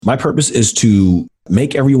My purpose is to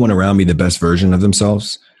make everyone around me the best version of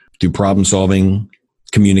themselves through problem solving,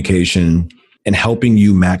 communication, and helping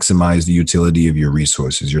you maximize the utility of your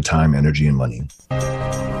resources, your time, energy, and money.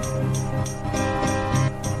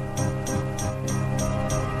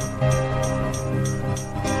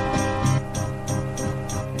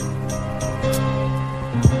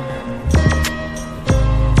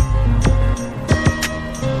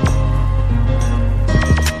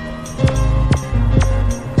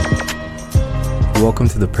 Welcome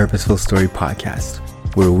to the Purposeful Story Podcast,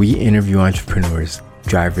 where we interview entrepreneurs,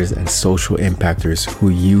 drivers, and social impactors who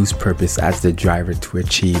use purpose as the driver to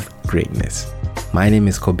achieve greatness. My name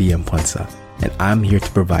is Kobe Mponsa, and I'm here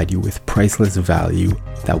to provide you with priceless value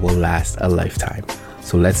that will last a lifetime.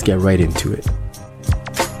 So let's get right into it.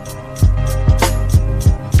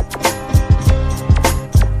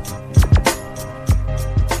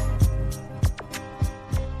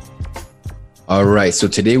 All right, so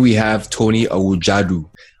today we have Tony Awujadu,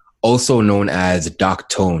 also known as Doc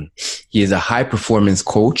Tone. He is a high-performance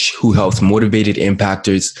coach who helps motivated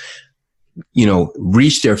impactors,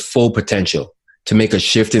 reach their full potential to make a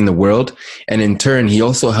shift in the world. And in turn, he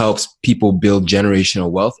also helps people build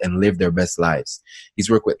generational wealth and live their best lives. He's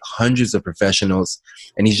worked with hundreds of professionals,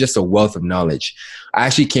 and he's just a wealth of knowledge. I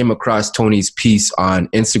actually came across Tony's piece on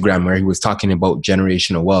Instagram where he was talking about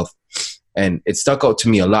generational wealth, and it stuck out to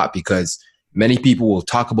me a lot because many people will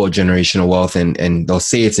talk about generational wealth and they'll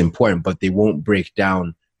say it's important, but they won't break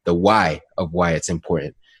down the why of why it's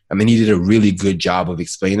important. I mean, he did a really good job of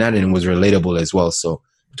explaining that, and it was relatable as well. So,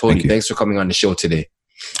 Tony, thanks for coming on the show today.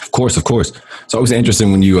 Of course. It's always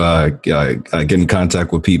interesting when you get in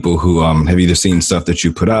contact with people who have either seen stuff that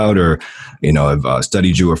you put out or, have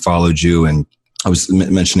studied you or followed you. And I was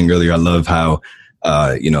mentioning earlier, I love how,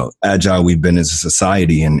 agile we've been as a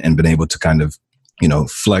society and been able to kind of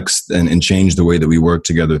flex and change the way that we work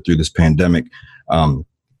together through this pandemic. And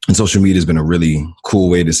social media has been a really cool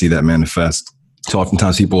way to see that manifest. So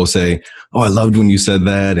oftentimes people will say, "Oh, I loved when you said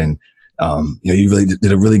that." And, you really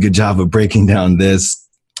did a really good job of breaking down this.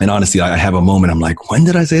 And honestly, I have a moment. I'm like, when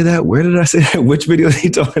did I say that? Where did I say that? Which video is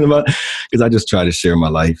he talking about? Because I just try to share my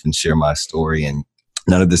life and share my story. And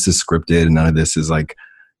none of this is scripted. And none of this is like,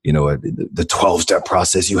 the 12-step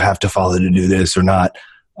process you have to follow to do this or not.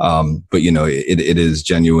 But it is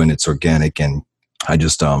genuine, it's organic. And I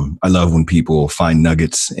just, I love when people find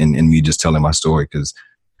nuggets in me just telling my story, because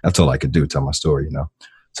that's all I could do, tell my story,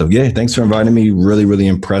 So yeah, thanks for inviting me. Really, really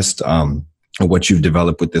impressed, with what you've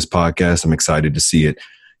developed with this podcast. I'm excited to see it,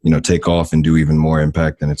 take off and do even more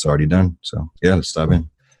impact than it's already done. So yeah, let's dive in.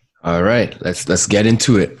 All right, let's get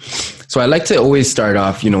into it. So I like to always start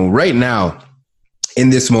off, right now in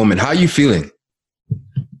this moment, how are you feeling?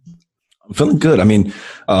 I'm feeling good. I mean,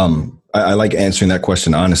 I like answering that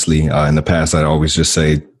question honestly. In the past, I'd always just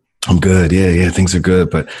say, I'm good. Yeah, things are good.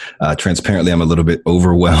 But transparently, I'm a little bit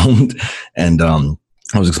overwhelmed. And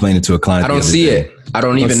I was explaining to a client. I don't see it. I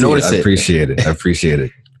don't even notice it. I appreciate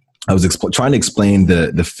it. I was trying to explain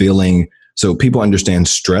the feeling. So people understand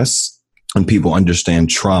stress and people understand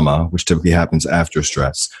trauma, which typically happens after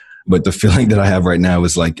stress. But the feeling that I have right now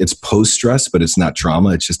is like it's post-stress, but it's not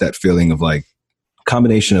trauma. It's just that feeling of like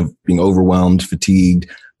combination of being overwhelmed, fatigued,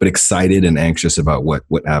 but excited and anxious about what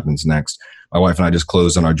happens next. My wife and I just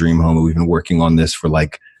closed on our dream home, and we've been working on this for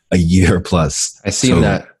like a year plus. I seen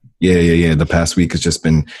that. Yeah. The past week has just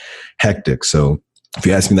been hectic. So if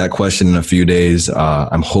you ask me that question in a few days,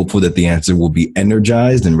 I'm hopeful that the answer will be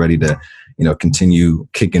energized and ready to, continue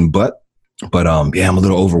kicking butt. But I'm a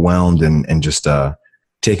little overwhelmed and just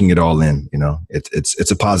taking it all in.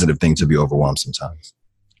 It's a positive thing to be overwhelmed sometimes.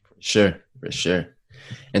 For sure.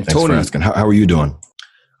 And thanks Tony, for asking. How are you doing?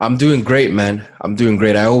 I'm doing great, man. I'm doing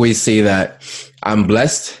great. I always say that I'm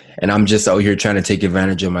blessed, and I'm just out here trying to take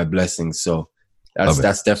advantage of my blessings. So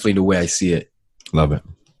that's definitely the way I see it. Love it.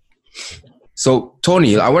 So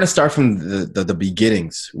Tony, I want to start from the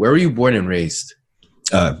beginnings. Where were you born and raised?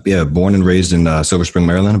 Born and raised in Silver Spring,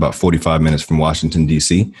 Maryland, about 45 minutes from Washington,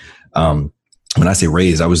 D.C. When I say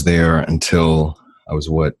raised, I was there until I was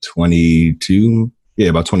 22? Yeah,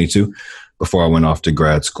 about 22 before I went off to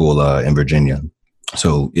grad school in Virginia.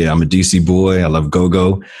 So yeah, I'm a DC boy. I love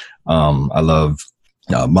go-go. I love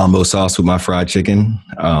mambo sauce with my fried chicken.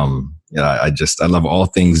 I love all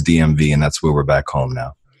things DMV, and that's where we're back home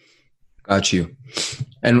now. Got you.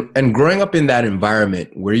 And growing up in that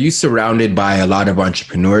environment, were you surrounded by a lot of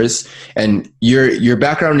entrepreneurs? And your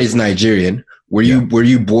background is Nigerian. Were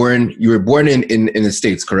you born? You were born in the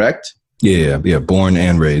States, correct? Yeah. Born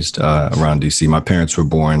and raised around DC. My parents were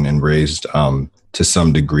born and raised to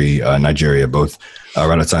some degree Nigeria, both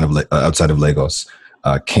right outside of Lagos.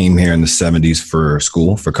 came here in the 70s for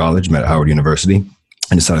school, for college, met at Howard University,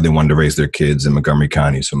 and decided they wanted to raise their kids in Montgomery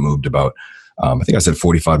County. So moved about, I think I said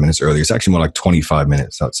 45 minutes earlier. It's actually more like 25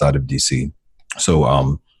 minutes outside of DC.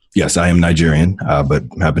 So yes, I am Nigerian, but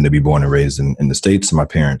happen to be born and raised in the States. My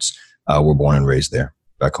parents were born and raised there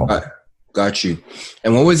back home. Got you.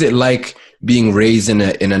 And what was it like being raised in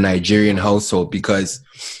a Nigerian household? Because,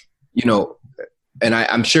 you know, and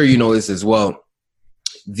I'm sure you know this as well,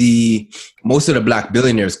 most of the Black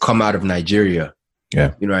billionaires come out of Nigeria.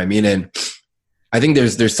 Yeah. You know what I mean? And I think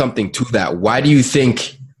there's something to that. Why do you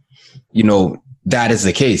think, you know, that is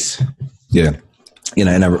the case? Yeah. You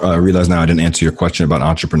know, and I realize now I didn't answer your question about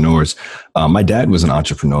entrepreneurs. My dad was an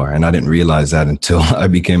entrepreneur, and I didn't realize that until I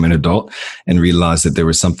became an adult and realized that there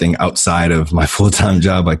was something outside of my full-time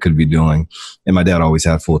job I could be doing. And my dad always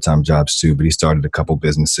had full-time jobs too, but he started a couple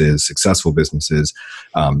businesses, successful businesses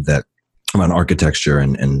that around architecture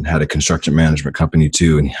and had a construction management company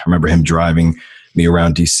too. And I remember him driving me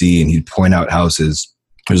around DC, and he'd point out houses.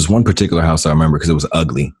 There's one particular house I remember because it was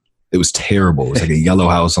ugly. It was terrible. It was like a yellow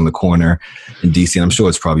house on the corner in DC. And I'm sure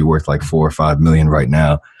it's probably worth like 4 or 5 million right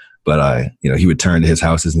now. But he would turn to his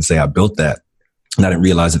houses and say, I built that. And I didn't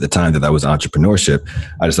realize at the time that was entrepreneurship.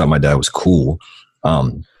 I just thought my dad was cool.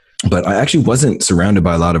 But I actually wasn't surrounded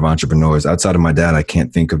by a lot of entrepreneurs. Outside of my dad, I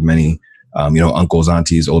can't think of many, uncles,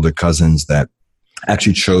 aunties, older cousins that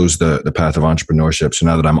actually chose the path of entrepreneurship. So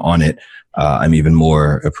now that I'm on it, I'm even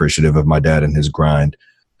more appreciative of my dad and his grind.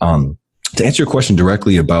 To answer your question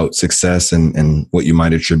directly about success and what you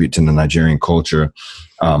might attribute to the Nigerian culture,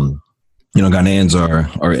 Ghanaians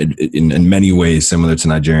are in many ways similar to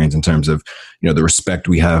Nigerians in terms of, the respect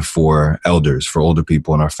we have for elders, for older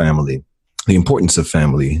people in our family, the importance of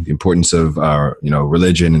family, the importance of our,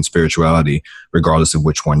 religion and spirituality, regardless of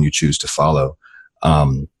which one you choose to follow.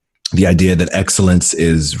 The idea that excellence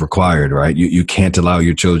is required, right? You can't allow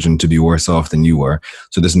your children to be worse off than you were.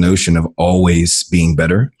 So this notion of always being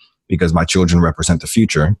better, because my children represent the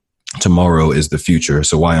future. Tomorrow is the future.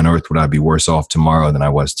 So why on earth would I be worse off tomorrow than I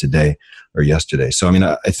was today or yesterday? So,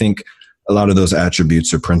 I think a lot of those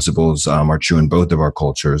attributes or principles are true in both of our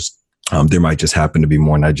cultures. There might just happen to be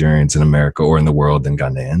more Nigerians in America or in the world than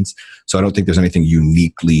Ghanaians. So I don't think there's anything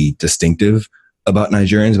uniquely distinctive about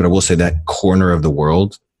Nigerians, but I will say that corner of the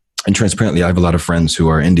world, and transparently, I have a lot of friends who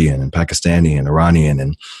are Indian and Pakistani and Iranian,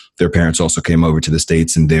 and their parents also came over to the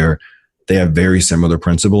States, and they have very similar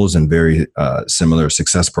principles and very similar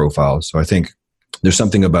success profiles. So I think there's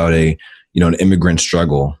something about an immigrant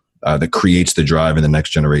struggle that creates the drive in the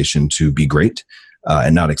next generation to be great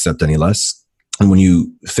and not accept any less. And when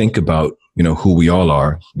you think about, who we all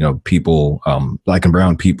are, people, Black and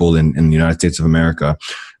brown people in the United States of America,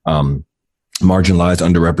 marginalized,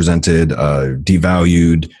 underrepresented,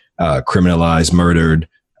 devalued, criminalized, murdered,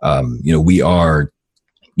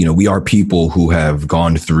 we are people who have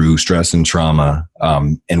gone through stress and trauma,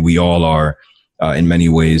 and we all are, in many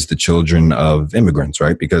ways, the children of immigrants,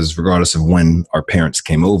 right? Because regardless of when our parents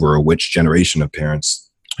came over or which generation of parents,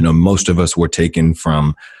 most of us were taken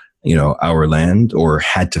from, our land or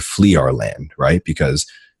had to flee our land, right? Because,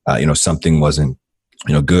 something wasn't,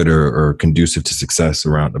 good or conducive to success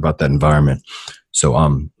about that environment. So,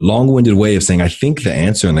 long-winded way of saying, I think the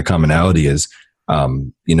answer and the commonality is,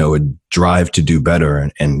 a drive to do better.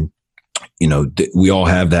 And we all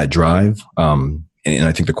have that drive. And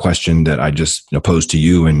I think the question that I just posed to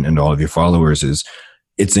you and all of your followers is,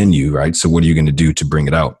 it's in you, right? So what are you going to do to bring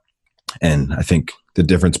it out? And I think the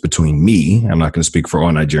difference between me, I'm not going to speak for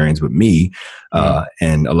all Nigerians, but me,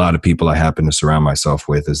 and a lot of people I happen to surround myself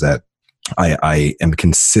with, is that I am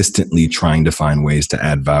consistently trying to find ways to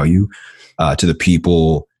add value to the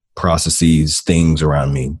people, processes, things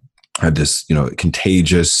around me. I have this,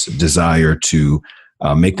 contagious desire to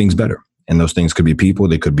make things better. And those things could be people,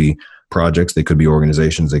 they could be projects, they could be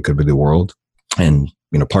organizations, they could be the world. And,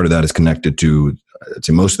 part of that is connected to, I'd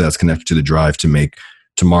say most of that's connected to the drive to make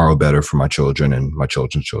tomorrow better for my children and my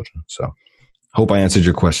children's children. So hope I answered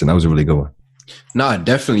your question. That was a really good one. No,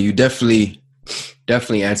 definitely. You definitely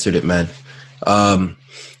answered it, man.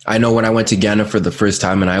 I know when I went to Ghana for the first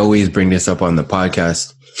time, and I always bring this up on the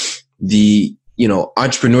podcast,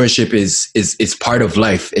 entrepreneurship is part of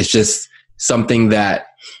life. It's just something that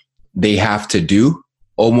they have to do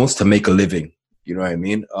almost to make a living. You know what I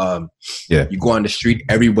mean? You go on the street,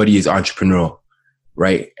 everybody is entrepreneurial,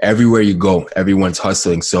 right? Everywhere you go, everyone's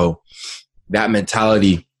hustling. So that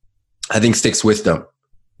mentality, I think, sticks with them.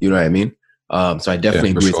 You know what I mean? So I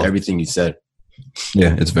definitely agree with everything you said.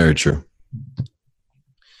 Yeah, it's very true.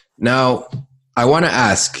 Now, I want to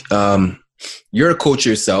ask, you're a coach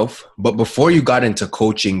yourself, but before you got into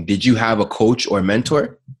coaching, did you have a coach or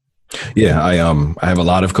mentor? Yeah, I have a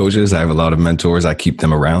lot of coaches. I have a lot of mentors. I keep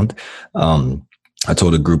them around. I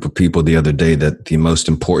told a group of people the other day that the most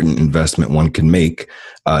important investment one can make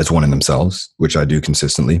is one in themselves, which I do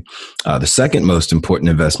consistently. The second most important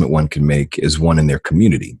investment one can make is one in their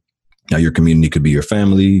community. Now, your community could be your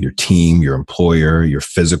family, your team, your employer, your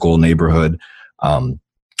physical neighborhood.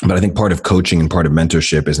 But I think part of coaching and part of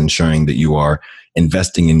mentorship is ensuring that you are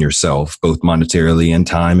investing in yourself, both monetarily and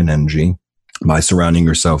time and energy, by surrounding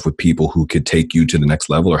yourself with people who could take you to the next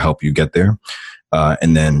level or help you get there.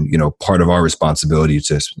 And then, part of our responsibility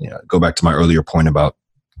to go back to my earlier point about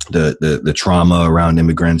the trauma around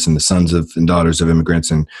immigrants and the sons of and daughters of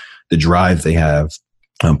immigrants and the drive they have.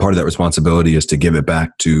 Part of that responsibility is to give it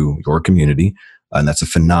back to your community. And that's a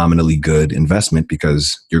phenomenally good investment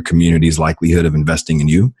because your community's likelihood of investing in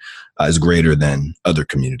you is greater than other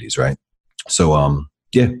communities, right? So,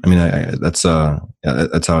 that's how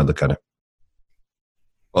I look at it.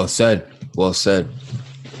 Well said. Well said.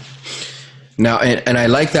 Now, and I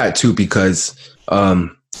like that too, because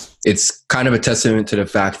it's kind of a testament to the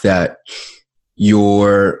fact that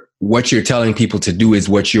what you're telling people to do is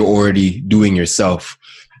what you're already doing yourself,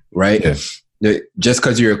 right? Yeah. Just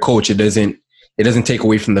because you're a coach, it doesn't take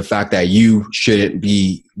away from the fact that you shouldn't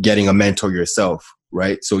be getting a mentor yourself,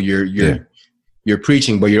 right? So you're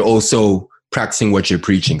preaching, but you're also practicing what you're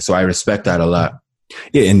preaching. So I respect that a lot.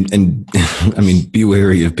 Yeah, and I mean, be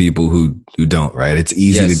wary of people who don't, right? It's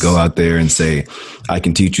easy to go out there and say, I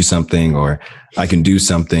can teach you something, or I can do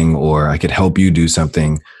something, or I could help you do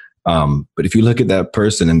something. But if you look at that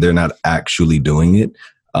person and they're not actually doing it,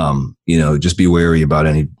 just be wary about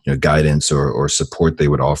any guidance or support they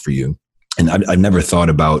would offer you. And I've never thought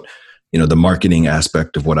about, the marketing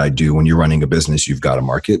aspect of what I do. When you're running a business, you've got to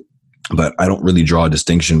market. But I don't really draw a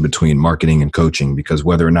distinction between marketing and coaching, because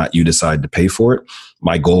whether or not you decide to pay for it,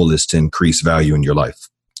 my goal is to increase value in your life,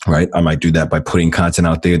 right? I might do that by putting content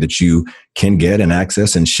out there that you can get and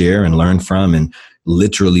access and share and learn from and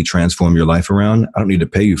literally transform your life around. I don't need to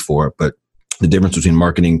pay you for it, but the difference between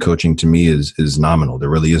marketing and coaching to me is nominal. There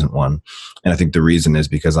really isn't one. And I think the reason is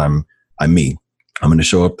because I'm me. I'm going to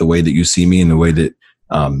show up the way that you see me, in the way that,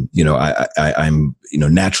 I'm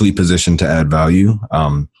naturally positioned to add value.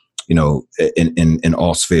 In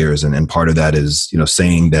all spheres. And part of that is,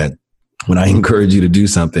 saying that when I encourage you to do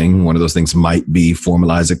something, one of those things might be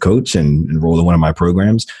formalize a coach and enroll in one of my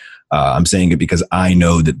programs. I'm saying it because I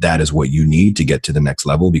know that is what you need to get to the next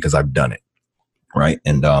level, because I've done it. Right.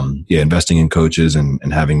 And, investing in coaches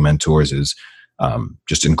and having mentors is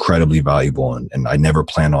just incredibly valuable. And I never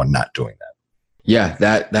plan on not doing that. Yeah,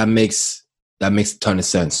 that makes a ton of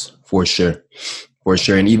sense, for sure. For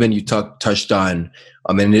sure. And even you touched on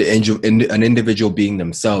an individual being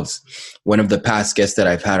themselves. One of the past guests that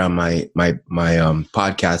I've had on my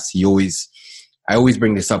podcast, I always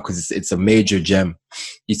bring this up because it's a major gem.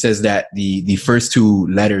 He says that the first two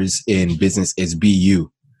letters in business is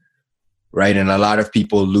BU, right? And a lot of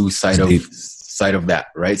people lose sight of that,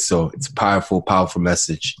 right? So it's a powerful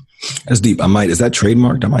message. That's deep. Is that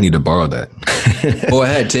trademarked? I might need to borrow that. Go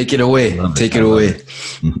ahead, take it away. Take it away.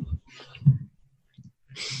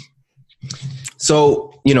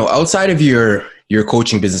 So, outside of your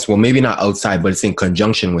coaching business, well, maybe not outside, but it's in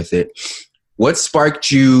conjunction with it. What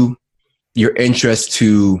sparked your interest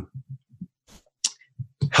to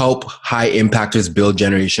help high impactors build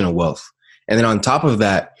generational wealth? And then on top of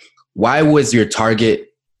that, why was your target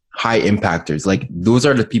high impactors? Like, those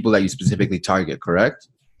are the people that you specifically target, correct?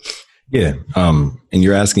 Yeah. And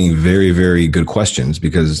you're asking very, very good questions,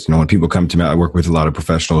 because, when people come to me, I work with a lot of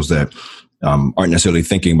professionals that aren't necessarily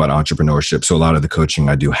thinking about entrepreneurship. So a lot of the coaching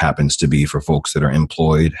I do happens to be for folks that are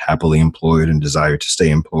employed, happily employed, and desire to stay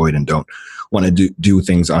employed and don't want to do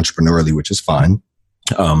things entrepreneurially, which is fine.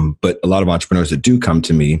 But a lot of entrepreneurs that do come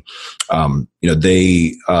to me,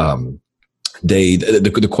 the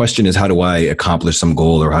question is, how do I accomplish some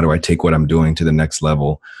goal, or how do I take what I'm doing to the next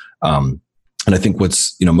level? And I think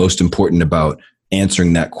what's, most important about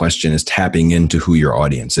answering that question is tapping into who your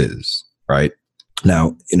audience is, right?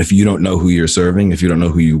 Now, and if you don't know who you're serving, if you don't know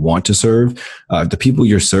who you want to serve, if the people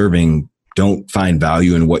you're serving don't find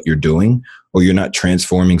value in what you're doing, or you're not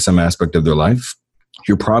transforming some aspect of their life,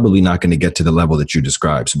 you're probably not going to get to the level that you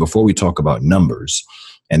described. So before we talk about numbers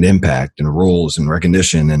and impact and roles and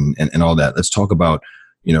recognition and all that, let's talk about,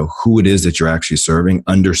 who it is that you're actually serving,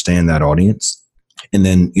 understand that audience, and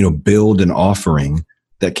then, build an offering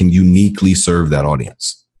that can uniquely serve that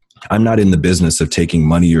audience. I'm not in the business of taking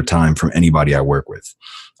money or time from anybody I work with.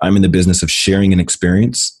 I'm in the business of sharing an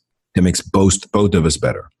experience that makes both of us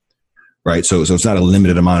better, right? So it's not a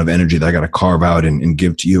limited amount of energy that I got to carve out and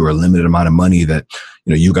give to you, or a limited amount of money that,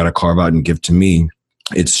 you got to carve out and give to me.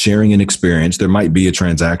 It's sharing an experience. There might be a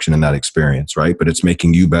transaction in that experience, right? But it's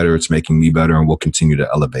making you better. It's making me better, and we'll continue to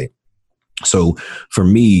elevate. So for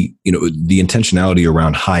me, the intentionality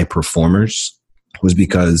around high performers was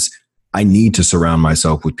because I need to surround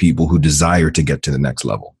myself with people who desire to get to the next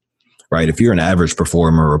level, right? If you're an average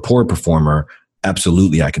performer or a poor performer,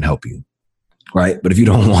 absolutely I can help you, right? But if you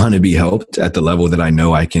don't want to be helped at the level that I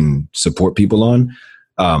know I can support people on,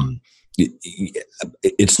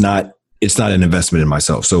 it's not an investment in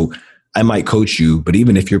myself. So I might coach you, but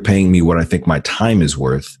even if you're paying me what I think my time is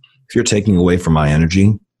worth, if you're taking away from my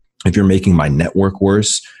energy, if you're making my network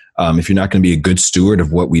worse, if you're not going to be a good steward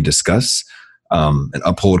of what we discuss, and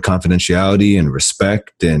uphold confidentiality and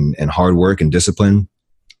respect and hard work and discipline,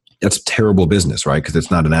 that's terrible business, right? Because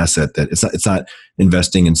it's not an asset that it's not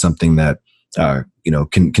investing in something that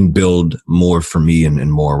can build more for me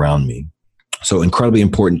and more around me. So incredibly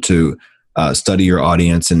important to study your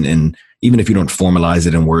audience, and even if you don't formalize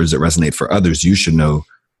it in words that resonate for others, you should know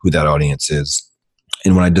who that audience is.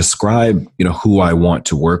 And when I describe, who I want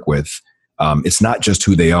to work with, it's not just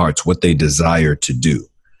who they are, it's what they desire to do,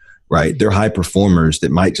 right? They're high performers that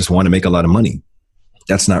might just want to make a lot of money.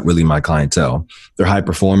 That's not really my clientele. They're high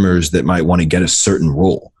performers that might want to get a certain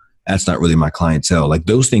role. That's not really my clientele. Like,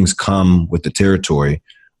 those things come with the territory,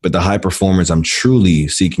 but the high performers I'm truly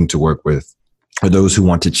seeking to work with are those who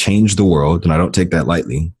want to change the world. And I don't take that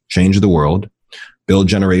lightly. Change the world, build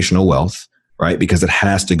generational wealth, right? Because it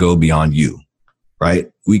has to go beyond you.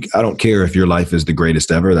 Right? I don't care if your life is the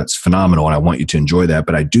greatest ever. That's phenomenal. And I want you to enjoy that.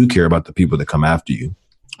 But I do care about the people that come after you.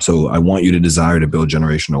 So I want you to desire to build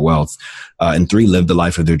generational wealth. And 3, live the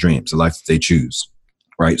life of their dreams, the life that they choose.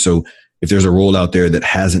 Right? So if there's a role out there that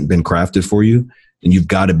hasn't been crafted for you, then you've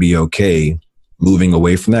got to be okay moving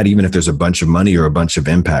away from that, even if there's a bunch of money or a bunch of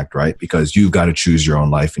impact, right? Because you've got to choose your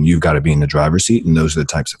own life and you've got to be in the driver's seat. And those are the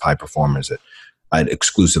types of high performers that I'd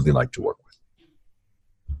exclusively like to work with.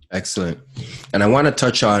 Excellent. And I want to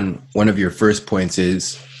touch on one of your first points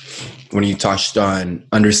is when you touched on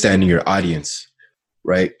understanding your audience,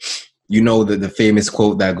 right? The famous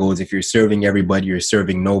quote that goes, if you're serving everybody, you're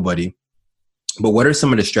serving nobody. But what are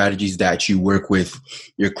some of the strategies that you work with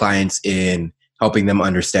your clients in helping them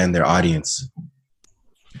understand their audience?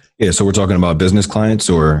 Yeah, so we're talking about business clients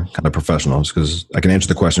or kind of professionals, because I can answer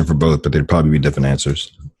the question for both, but they'd probably be different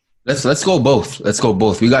answers. Let's go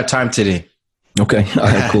both. We got time today. Okay. All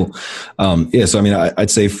right, cool. So I'd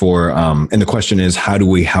say and the question is, how do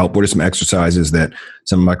we help? What are some exercises that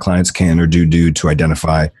some of my clients can or do to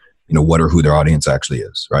identify, what or who their audience actually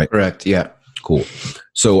is, right? Correct. Yeah. Cool.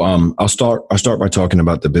 So I'll start by talking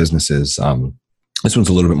about the businesses. This one's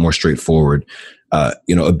a little bit more straightforward.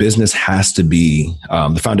 A business has to be,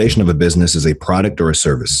 the foundation of a business is a product or a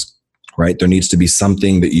service, right? There needs to be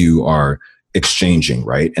something that you are exchanging,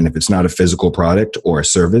 right? And if it's not a physical product or a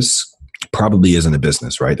service, probably isn't a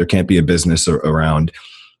business, right? There can't be a business around,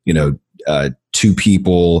 2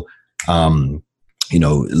 people,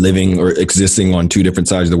 living or existing on 2 different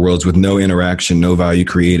sides of the world with no interaction, no value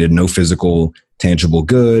created, no physical tangible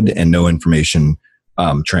good, and no information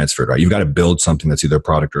transferred, right? You've got to build something that's either a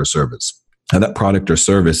product or a service. Now, that product or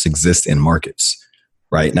service exists in markets,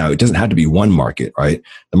 right? Now, it doesn't have to be one market, right?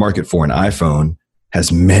 The market for an iPhone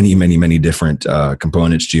has many, many, many different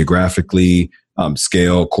components geographically,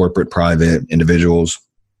 scale, corporate, private, individuals.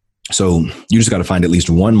 So you just got to find at least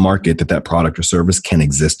one market that product or service can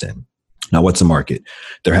exist in. Now, what's a market?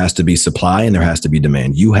 There has to be supply and there has to be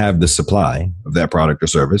demand. You have the supply of that product or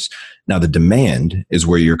service. Now, the demand is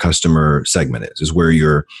where your customer segment is where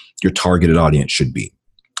your targeted audience should be.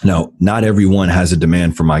 Now, not everyone has a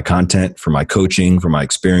demand for my content, for my coaching, for my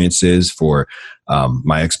experiences, for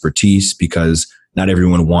my expertise, because not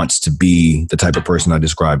everyone wants to be the type of person I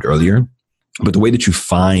described earlier. But the way that you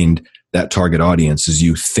find that target audience is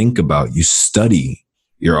you study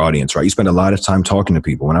your audience, right? You spend a lot of time talking to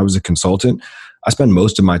people. When I was a consultant, I spent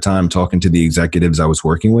most of my time talking to the executives I was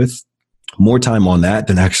working with, more time on that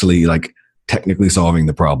than actually technically solving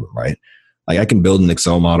the problem, right? I can build an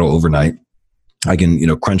Excel model overnight. I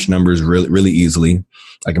can, crunch numbers really, really easily.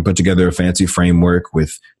 I can put together a fancy framework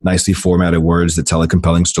with nicely formatted words that tell a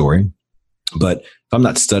compelling story. But if I'm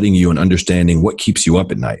not studying you and understanding what keeps you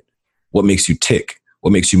up at night, what makes you tick,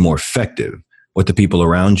 what makes you more effective, what the people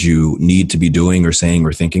around you need to be doing or saying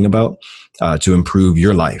or thinking about to improve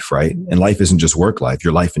your life, right? And life isn't just work life,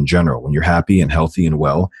 your life in general. When you're happy and healthy and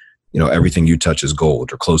well, everything you touch is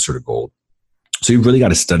gold or closer to gold. So you've really got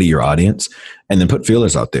to study your audience and then put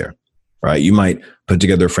feelers out there, right? You might put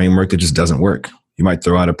together a framework that just doesn't work. You might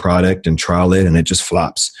throw out a product and trial it and it just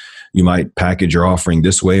flops. You might package your offering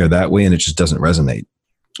this way or that way and it just doesn't resonate.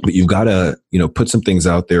 but you've got to, put some things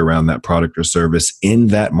out there around that product or service in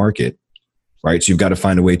that market, right? So you've got to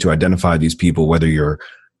find a way to identify these people, whether you're,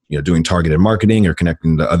 doing targeted marketing or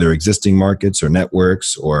connecting to other existing markets or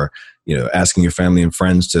networks, or, asking your family and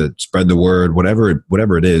friends to spread the word, whatever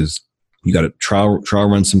it is. You got to trial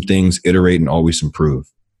run some things, iterate, and always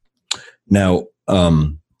improve. Now,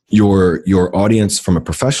 your audience from a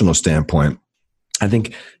professional standpoint, I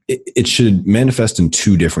think it should manifest in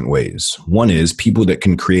two different ways. One is people that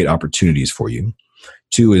can create opportunities for you.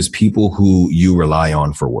 Two is people who you rely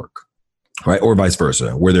on for work, right? Or vice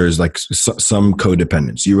versa, where there's like some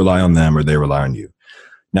codependence. You rely on them or they rely on you.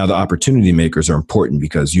 Now, the opportunity makers are important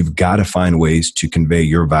because you've got to find ways to convey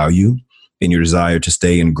your value and your desire to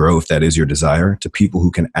stay and grow, if that is your desire, to people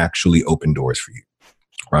who can actually open doors for you,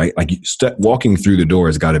 right? Like walking through the door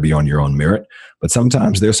has got to be on your own merit, but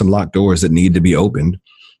sometimes there's some locked doors that need to be opened,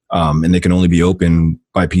 and they can only be opened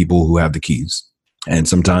by people who have the keys. And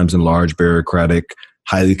sometimes in large, bureaucratic,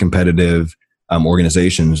 highly competitive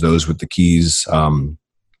organizations, those with the keys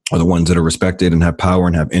are the ones that are respected and have power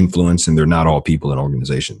and have influence, and they're not all people in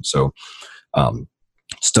organizations. So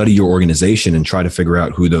study your organization and try to figure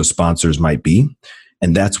out who those sponsors might be.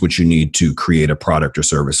 And that's what you need to create a product or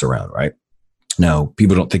service around, right? Now,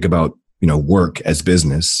 people don't think about, work as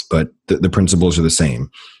business, but the principles are the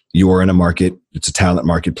same. You are in a market. It's a talent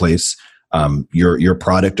marketplace. Your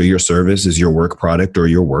product or your service is your work product or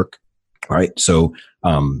your work, right? So,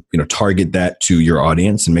 target that to your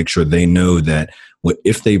audience and make sure they know that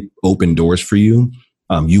if they open doors for you,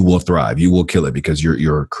 you will thrive. You will kill it because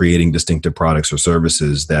you're creating distinctive products or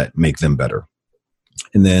services that make them better.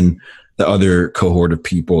 And then the other cohort of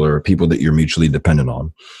people are people that you're mutually dependent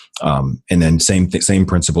on. And then same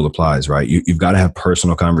principle applies, right? You've got to have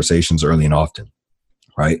personal conversations early and often,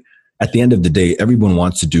 right? At the end of the day, everyone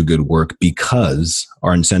wants to do good work because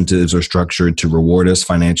our incentives are structured to reward us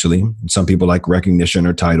financially. Some people like recognition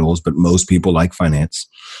or titles, but most people like finance.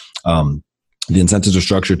 The incentives are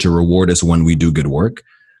structured to reward us when we do good work,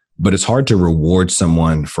 but it's hard to reward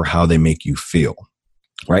someone for how they make you feel,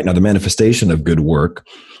 right? Now, the manifestation of good work,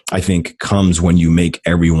 I think, comes when you make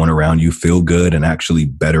everyone around you feel good and actually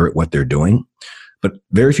better at what they're doing. But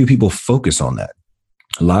very few people focus on that.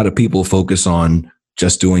 A lot of people focus on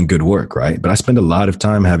just doing good work, right? But I spend a lot of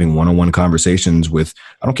time having one-on-one conversations with,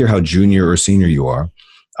 I don't care how junior or senior you are,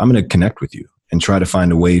 I'm going to connect with you and try to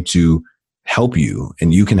find a way to help you,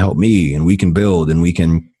 and you can help me, and we can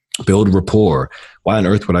build rapport. Why on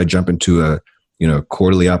earth would I jump into a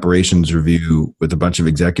quarterly operations review with a bunch of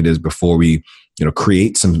executives before we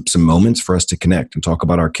create some moments for us to connect and talk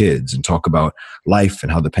about our kids and talk about life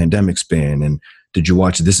and how the pandemic's been, and did you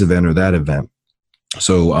watch this event or that event?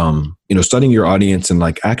 So studying your audience and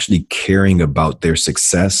like actually caring about their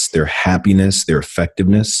success, their happiness, their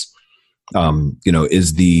effectiveness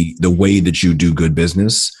is the way that you do good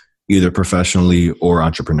business, either professionally or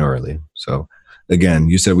entrepreneurially. So again,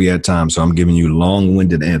 you said we had time, so I'm giving you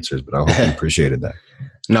long-winded answers, but I hope you appreciated that.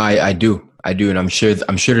 No, I do. And I'm sure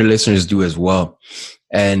the listeners do as well.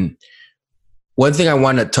 And one thing I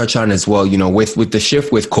want to touch on as well, with the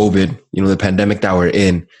shift with COVID, the pandemic that we're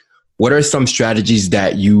in, what are some strategies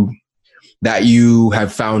that you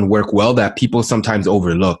have found work well that people sometimes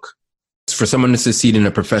overlook for someone to succeed in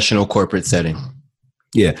a professional corporate setting?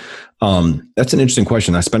 Yeah, that's an interesting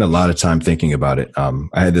question. I spent a lot of time thinking about it. I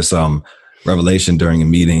had this revelation during a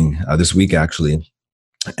meeting this week, actually.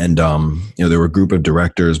 And, there were a group of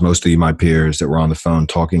directors, mostly my peers, that were on the phone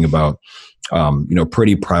talking about,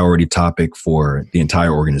 pretty priority topic for the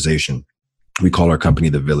entire organization. We call our company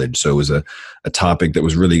The Village. So it was a topic that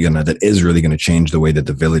is really going to change the way that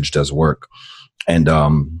The Village does work. And,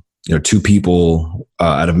 two people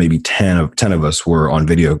out of maybe 10 of us were on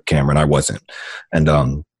video camera, and I wasn't. And I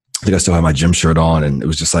think I still had my gym shirt on, and it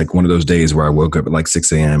was just like one of those days where I woke up at like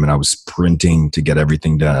 6 a.m. and I was sprinting to get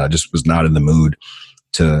everything done. I just was not in the mood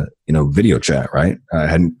to, video chat, right? I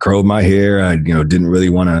hadn't curled my hair. I, didn't really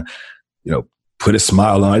want to, put a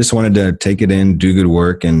smile on. I just wanted to take it in, do good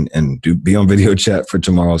work, and be on video chat for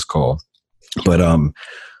tomorrow's call. But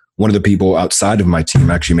one of the people outside of my team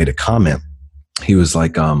actually made a comment. He was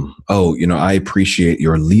like, I appreciate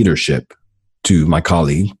your leadership to my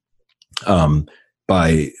colleague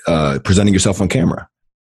by presenting yourself on camera.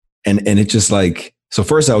 And it just like, so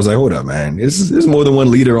first I was like, hold up, man, there's more than one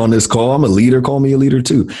leader on this call. I'm a leader. Call me a leader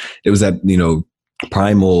too. It was that,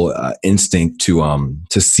 primal instinct to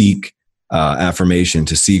seek affirmation,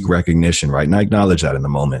 to seek recognition, right? And I acknowledge that in the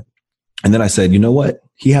moment. And then I said, you know what?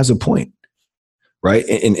 He has a point, right?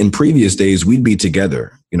 In previous days, we'd be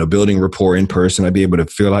together, building rapport in person. I'd be able to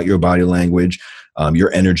feel out your body language,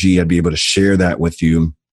 your energy. I'd be able to share that with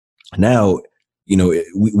you. Now,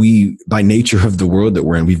 we by nature of the world that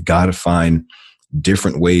we're in, we've got to find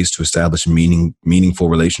different ways to establish meaningful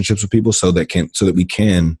relationships with people so that we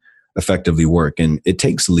can effectively work. And it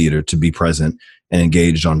takes a leader to be present and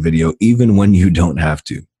engaged on video, even when you don't have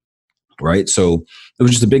to. Right. So it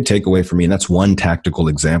was just a big takeaway for me. And that's one tactical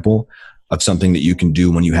example of something that you can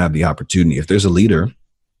do when you have the opportunity. If there's a leader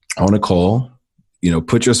on a call,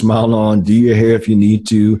 put your smile on, do your hair if you need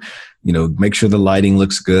to, make sure the lighting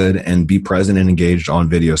looks good, and be present and engaged on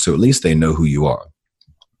video. So at least they know who you are.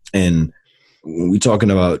 And when we're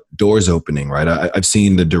talking about doors opening, right? I've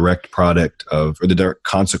seen the direct product of, or the direct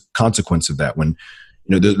consequence of that when,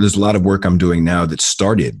 there's a lot of work I'm doing now that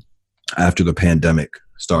started after the pandemic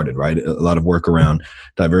started, right? A lot of work around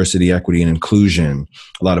diversity, equity, and inclusion.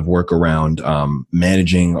 A lot of work around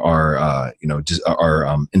managing our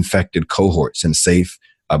infected cohorts in safe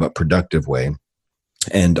but productive way.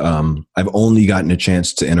 And I've only gotten a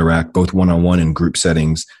chance to interact both one-on-one in group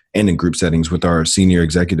settings and in group settings with our senior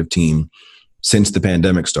executive team since the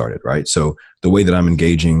pandemic started, right? So the way that I'm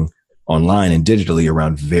engaging online and digitally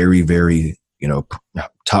around very, very,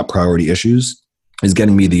 top priority issues is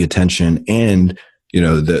getting me the attention and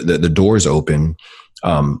the doors open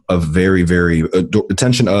of very, very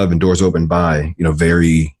attention of and doors open by,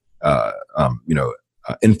 very,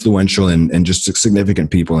 influential and just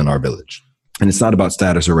significant people in our village. And it's not about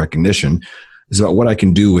status or recognition. It's about what I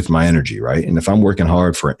can do with my energy, right? And if I'm working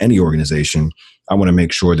hard for any organization, I want to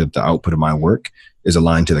make sure that the output of my work is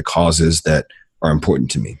aligned to the causes that are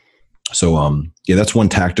important to me. So, that's one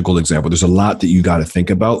tactical example. There's a lot that you got to think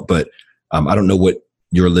about, but I don't know what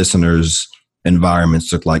your listeners'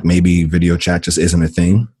 environments look like. Maybe video chat just isn't a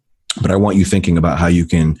thing, but I want you thinking about how you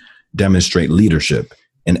can demonstrate leadership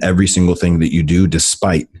in every single thing that you do,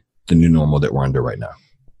 despite the new normal that we're under right now.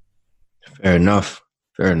 Fair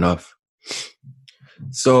enough.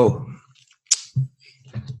 So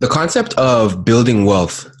the concept of building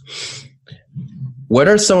wealth, what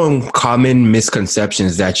are some common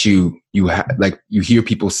misconceptions that you hear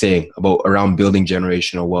people saying about around building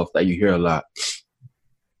generational wealth that you hear a lot?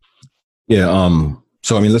 Yeah.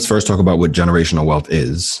 So, let's first talk about what generational wealth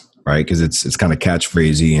is, right? Because it's kind of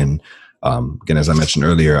catchphrasy. And again, as I mentioned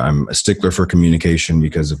earlier, I'm a stickler for communication,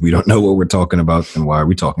 because if we don't know what we're talking about, then why are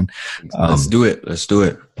we talking? Let's do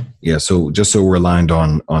it. Yeah. So just so we're aligned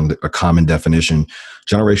on a common definition,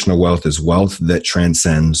 generational wealth is wealth that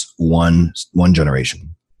transcends one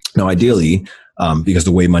generation. Now, ideally, because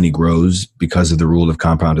the way money grows, because of the rule of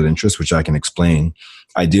compounded interest, which I can explain,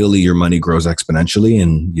 ideally your money grows exponentially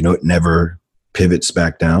and, it never pivots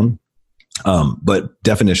back down. But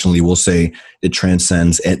definitionally, we'll say it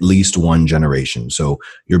transcends at least one generation. So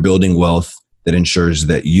you're building wealth that ensures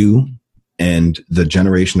that you and the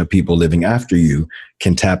generation of people living after you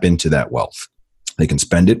can tap into that wealth. They can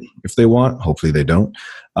spend it if they want. Hopefully they don't.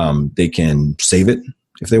 They can save it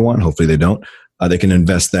if they want. Hopefully they don't. They can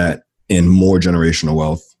invest that in more generational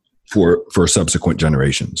wealth for subsequent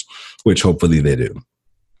generations, which hopefully they do.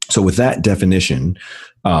 So with that definition,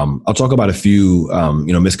 I'll talk about a few,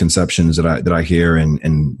 misconceptions that I hear,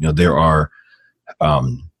 and there are,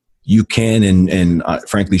 you can and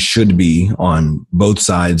frankly should be on both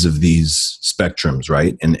sides of these spectrums,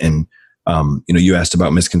 right? And you asked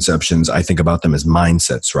about misconceptions. I think about them as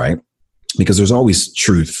mindsets, right? Because there's always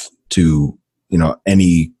truth to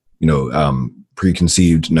any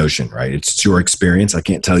preconceived notion, right? It's your experience. I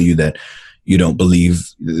can't tell you that you don't believe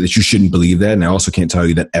that you shouldn't believe that. And I also can't tell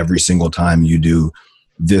you that every single time you do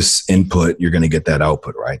this input, you're going to get that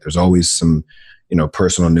output, right? There's always some,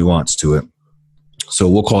 personal nuance to it. So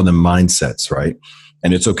we'll call them mindsets, right?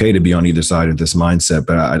 And it's okay to be on either side of this mindset,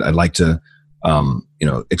 but I'd like to,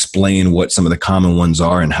 explain what some of the common ones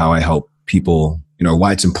are and how I help people,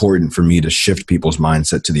 why it's important for me to shift people's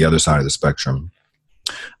mindset to the other side of the spectrum.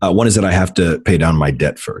 One is that I have to pay down my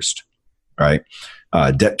debt first, right?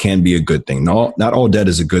 Debt can be a good thing. Not all debt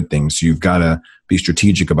is a good thing. So you've got to be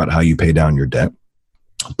strategic about how you pay down your debt.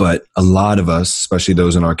 But a lot of us, especially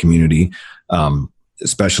those in our community,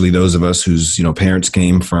 especially those of us whose parents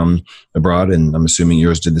came from abroad, and I'm assuming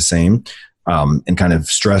yours did the same, and kind of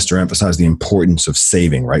stressed or emphasized the importance of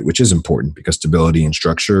saving, right? Which is important because stability and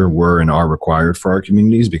structure were and are required for our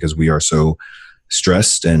communities because we are so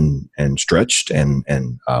stressed and stretched and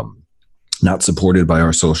not supported by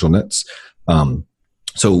our social nets.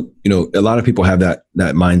 So, a lot of people have that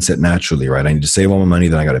mindset naturally, right? I need to save all my money,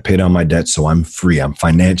 then I got to pay down my debt. So I'm free. I'm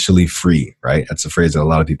financially free, right? That's a phrase that a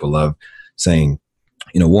lot of people love saying.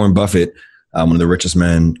 Warren Buffett, one of the richest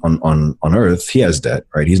men on earth, he has debt,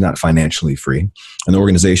 right? He's not financially free. And the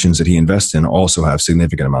organizations that he invests in also have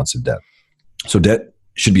significant amounts of debt. So debt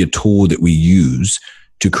should be a tool that we use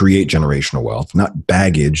to create generational wealth, not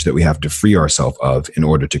baggage that we have to free ourselves of in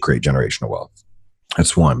order to create generational wealth.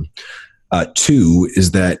 That's one. Two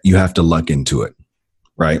is that you have to luck into it,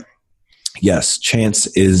 right? Yes, chance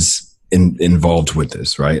is involved with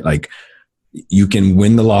this, right? Like you can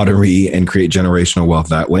win the lottery and create generational wealth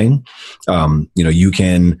that way. You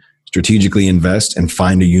can strategically invest and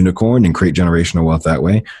find a unicorn and create generational wealth that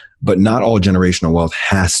way. But not all generational wealth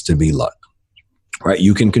has to be luck, right?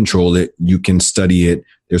 You can control it. You can study it.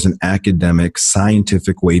 There's an academic,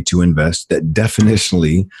 scientific way to invest that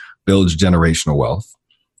definitionally builds generational wealth,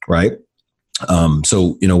 right?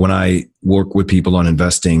 So when I work with people on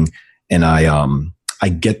investing and I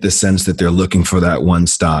get the sense that they're looking for that one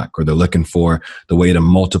stock or they're looking for the way to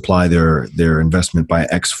multiply their investment by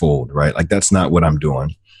X-fold, right? Like that's not what I'm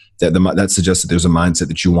doing. That suggests that there's a mindset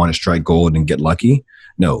that you want to strike gold and get lucky.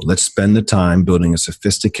 No, let's spend the time building a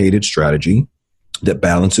sophisticated strategy that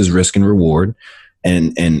balances risk and reward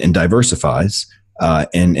and diversifies.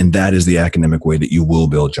 And that is the academic way that you will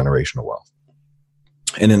build generational wealth.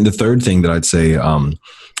 And then the third thing that I'd say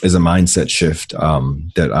is a mindset shift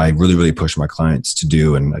that I really, really push my clients to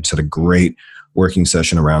do. And I just had a great working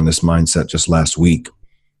session around this mindset just last week,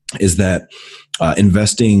 is that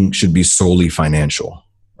investing should be solely financial.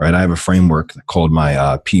 Right, I have a framework called my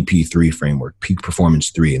PP3 framework, Peak Performance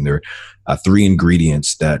 3, and there are 3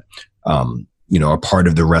 ingredients that are part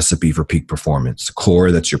of the recipe for peak performance.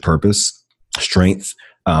 Core, that's your purpose. Strength,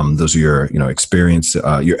 those are your experience,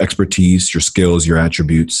 your expertise, your skills, your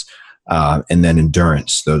attributes, and then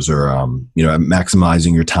endurance. Those are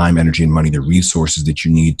maximizing your time, energy, and money, the resources that you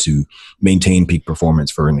need to maintain peak performance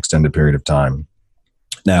for an extended period of time.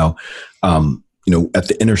 Now, at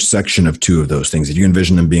the intersection of 2 of those things, if you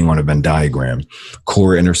envision them being on a Venn diagram,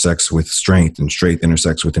 core intersects with strength and strength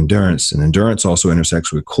intersects with endurance, and endurance also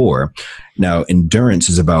intersects with core. Now, endurance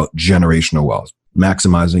is about generational wealth,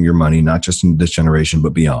 maximizing your money, not just in this generation,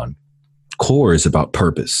 but beyond. Core is about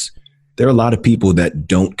purpose. There are a lot of people that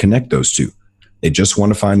don't connect those 2. They just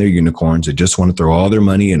want to find their unicorns. They just want to throw all their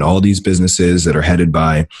money in all these businesses that are headed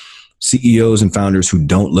by CEOs and founders who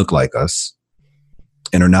don't look like us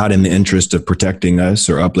and are not in the interest of protecting us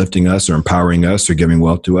or uplifting us or empowering us or giving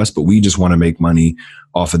wealth to us, but we just want to make money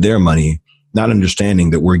off of their money, not understanding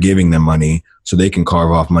that we're giving them money so they can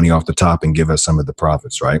carve off money off the top and give us some of the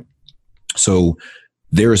profits, right? So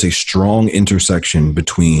there is a strong intersection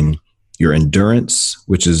between your endurance,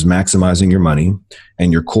 which is maximizing your money,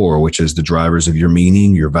 and your core, which is the drivers of your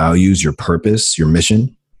meaning, your values, your purpose, your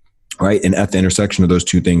mission, right? And at the intersection of those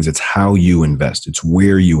 2 things, it's how you invest. It's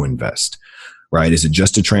where you invest. Right? Is it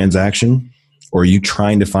just a transaction, or are you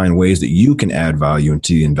trying to find ways that you can add value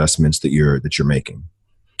into the investments that you're making?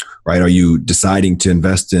 Right? Are you deciding to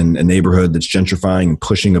invest in a neighborhood that's gentrifying and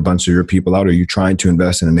pushing a bunch of your people out? Or are you trying to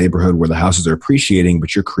invest in a neighborhood where the houses are appreciating,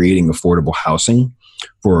 but you're creating affordable housing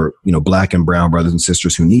for Black and brown brothers and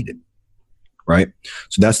sisters who need it? Right?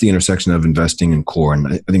 So that's the intersection of investing and core. And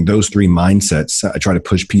I think those 3 mindsets, I try to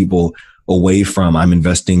push people away from I'm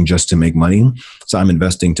investing just to make money. So I'm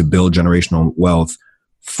investing to build generational wealth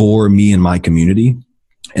for me and my community.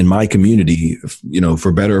 And my community,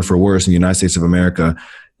 for better or for worse in the United States of America,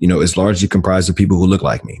 is largely comprised of people who look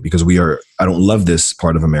like me, because I don't love this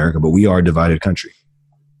part of America, but we are a divided country.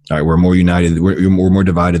 All right. We're more united. We're more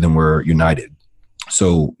divided than we're united.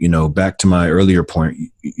 So, back to my earlier point,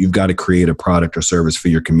 you've got to create a product or service for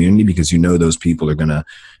your community because those people are going to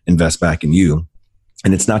invest back in you.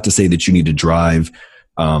 And it's not to say that you need to drive,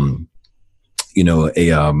 a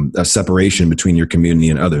separation between your community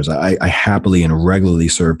and others. I happily and regularly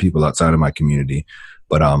serve people outside of my community,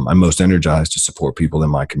 but I'm most energized to support people in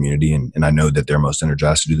my community. And I know that they're most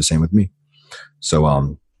energized to do the same with me.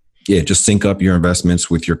 So, just sync up your investments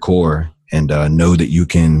with your core and know that you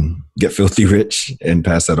can get filthy rich and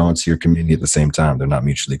pass that on to your community at the same time. They're not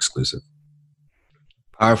mutually exclusive.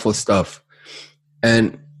 Powerful stuff.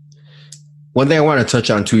 And one thing I want to touch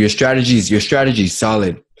on too, your strategy is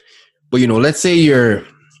solid. But, let's say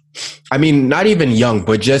not even young,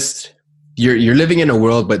 but just you're living in a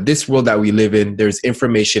world, but this world that we live in, there's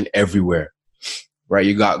information everywhere, right?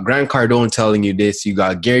 You got Grant Cardone telling you this. You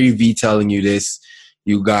got Gary Vee telling you this.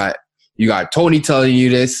 You got Tony telling you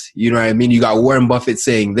this. You know what I mean? You got Warren Buffett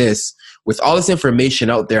saying this. With all this information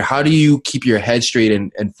out there, how do you keep your head straight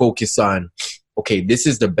and focus on, okay, this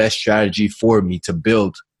is the best strategy for me to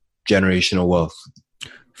build generational wealth?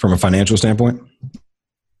 From a financial standpoint?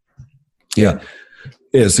 Yeah,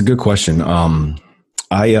 it's a good question. I'm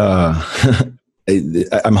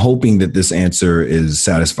hoping that this answer is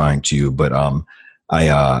satisfying to you, but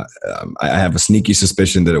I have a sneaky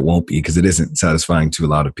suspicion that it won't be, because it isn't satisfying to a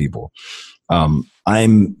lot of people.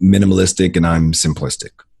 I'm minimalistic and I'm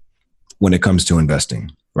simplistic when it comes to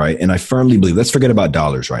investing, right? And I firmly believe, let's forget about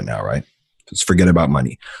dollars right now, right? Let's forget about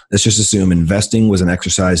money. Let's just assume investing was an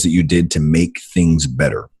exercise that you did to make things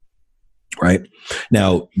better, right?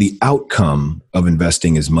 Now, the outcome of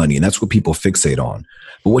investing is money, and that's what people fixate on.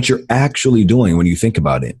 But what you're actually doing when you think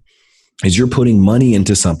about it is you're putting money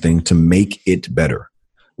into something to make it better,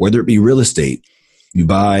 whether it be real estate. You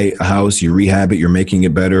buy a house, you rehab it, you're making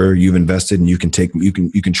it better, you've invested, and you can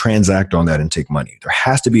transact on that and take money. There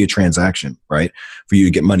has to be a transaction, right, for you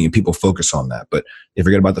to get money, and people focus on that. But they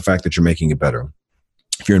forget about the fact that you're making it better.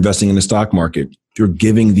 If you're investing in the stock market, you're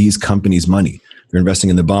giving these companies money. If you're investing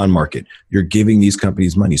in the bond market, you're giving these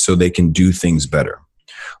companies money so they can do things better,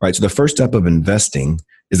 right? So the first step of investing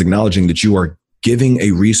is acknowledging that you are giving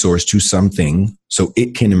a resource to something so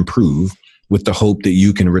it can improve, with the hope that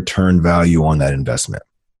you can return value on that investment,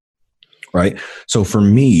 right? So for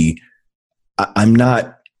me, I'm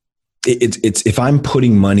not, it's if I'm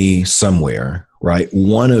putting money somewhere, right,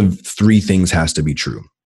 one of three things has to be true,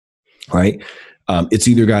 right? It's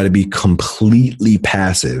either got to be completely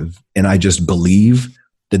passive and I just believe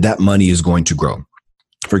that that money is going to grow.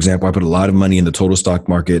 For example, I put a lot of money in the total stock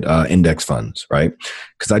market index funds, right?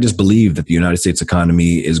 Because I just believe that the United States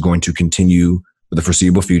economy is going to continue, for the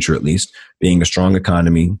foreseeable future at least, being a strong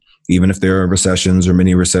economy. Even if there are recessions or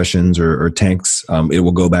mini recessions or tanks, it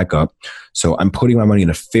will go back up. So I'm putting my money in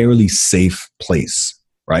a fairly safe place,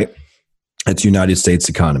 right? It's United States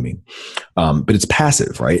economy. But it's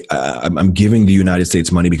passive, right? I'm giving the United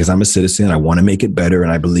States money because I'm a citizen. I want to make it better.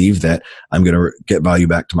 And I believe that I'm going to get value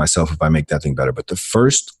back to myself if I make that thing better. But the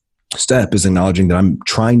first step is acknowledging that I'm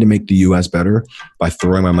trying to make the US better by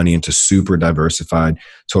throwing my money into super diversified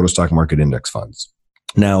total stock market index funds.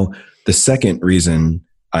 Now, the second reason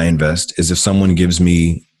I invest is if someone gives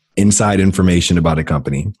me inside information about a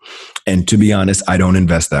company. And to be honest, I don't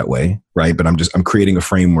invest that way, right? But I'm creating a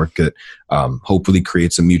framework that hopefully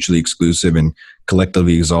creates a mutually exclusive and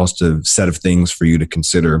collectively exhaustive set of things for you to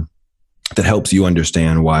consider that helps you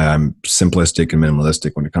understand why I'm simplistic and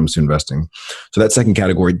minimalistic when it comes to investing. So that second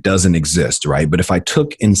category doesn't exist, right? But if I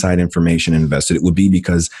took inside information and invested, it would be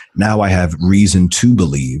because now I have reason to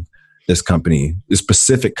believe this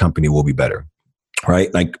specific company will be better,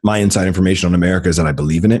 right? Like my inside information on America is that I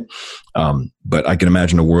believe in it. But I can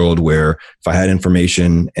imagine a world where if I had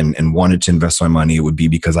information and wanted to invest my money, it would be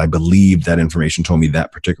because I believed that information told me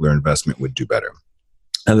that particular investment would do better.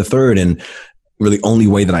 And the third and really only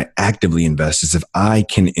way that I actively invest is if I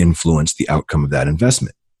can influence the outcome of that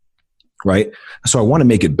investment, right? So I want to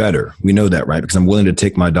make it better. We know that, right? Because I'm willing to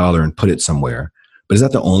take my dollar and put it somewhere. But is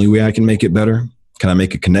that the only way I can make it better? Can I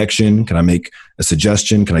make a connection? Can I make a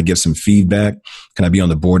suggestion? Can I give some feedback? Can I be on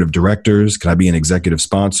the board of directors? Can I be an executive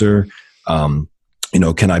sponsor? Can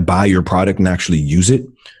I buy your product and actually use it?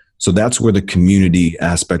 So that's where the community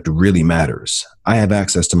aspect really matters. I have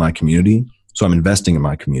access to my community, so I'm investing in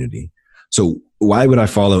my community. So why would I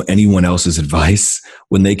follow anyone else's advice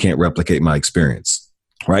when they can't replicate my experience,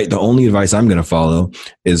 right? The only advice I'm going to follow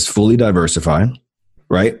is fully diversify,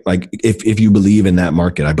 right? Like if you believe in that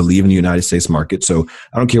market, I believe in the United States market. So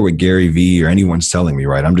I don't care what Gary Vee or anyone's telling me,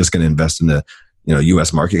 right? I'm just going to invest in the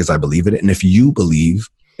US market because I believe in it. And if you believe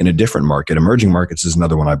in a different market, emerging markets is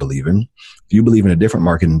another one I believe in. If you believe in a different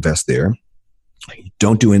market, invest there.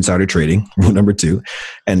 Don't do insider trading, rule number 2.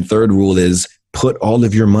 And third rule is put all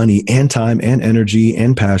of your money and time and energy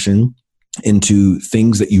and passion into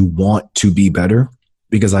things that you want to be better,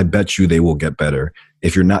 because I bet you they will get better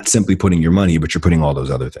if you're not simply putting your money, but you're putting all those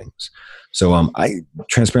other things. So I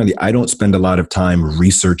don't spend a lot of time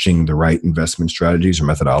researching the right investment strategies or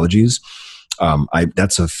methodologies.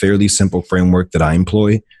 That's a fairly simple framework that I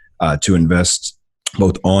employ to invest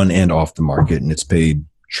both on and off the market, and it's paid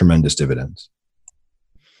tremendous dividends.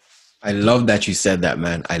 I love that you said that,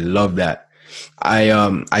 man. I love that.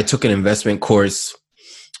 I took an investment course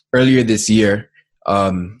earlier this year,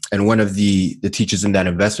 and one of the teachers in that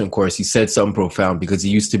investment course, he said something profound because he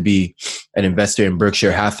used to be an investor in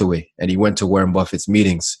Berkshire Hathaway, and he went to Warren Buffett's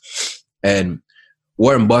meetings. And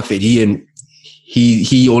Warren Buffett,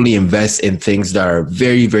 he only invests in things that are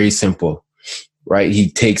very, very simple, right?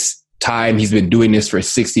 He takes time. He's been doing this for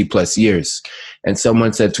 60 plus years. And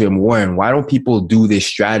someone said to him, Warren, why don't people do this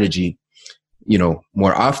strategy,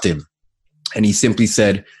 more often? And he simply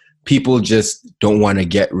said, people just don't want to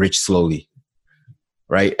get rich slowly.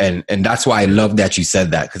 Right. And that's why I love that you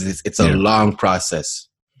said that, because it's a long process.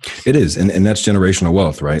 It is. And that's generational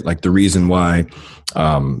wealth, right? Like the reason why,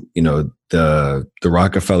 the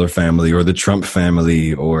Rockefeller family or the Trump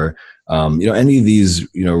family or, any of these,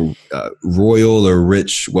 royal or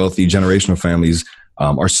rich, wealthy generational families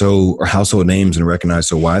are household names and recognized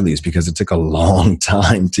so widely is because it took a long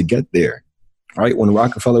time to get there. Right? When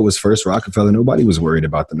Rockefeller was first Rockefeller, nobody was worried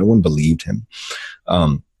about that. No one believed him.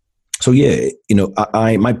 So yeah,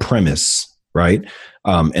 my premise, right,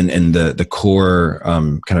 and the core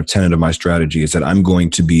kind of tenet of my strategy is that I'm going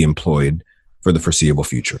to be employed for the foreseeable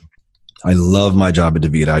future. I love my job at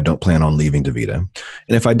DaVita. I don't plan on leaving DaVita, and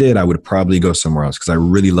if I did, I would probably go somewhere else because I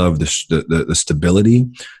really love the stability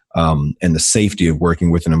and the safety of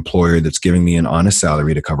working with an employer that's giving me an honest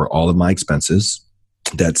salary to cover all of my expenses,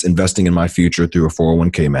 that's investing in my future through a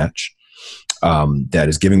 401k match, that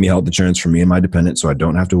is giving me health insurance for me and my dependents, so I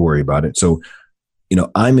don't have to worry about it. So,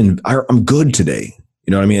 I'm good today.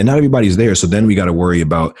 You know what I mean? And not everybody's there. So then we got to worry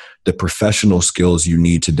about the professional skills you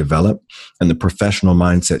need to develop and the professional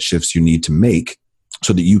mindset shifts you need to make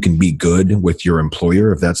so that you can be good with your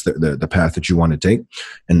employer, if that's the path that you want to take.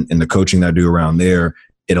 And the coaching that I do around there,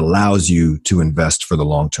 it allows you to invest for the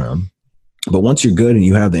long term. But once you're good and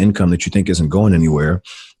you have the income that you think isn't going anywhere,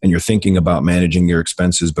 and you're thinking about managing your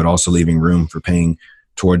expenses, but also leaving room for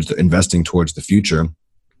investing towards the future,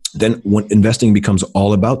 then when investing becomes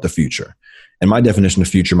all about the future. And my definition of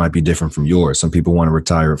future might be different from yours. Some people want to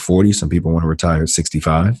retire at 40. Some people want to retire at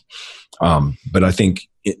 65. But I think,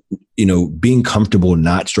 being comfortable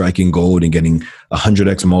not striking gold and getting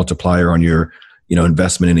 100x multiplier on your,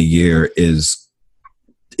 investment in a year is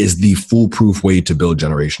the foolproof way to build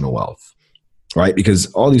generational wealth, right?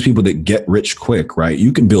 Because all these people that get rich quick, right?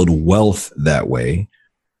 You can build wealth that way,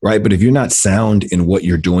 right? But if you're not sound in what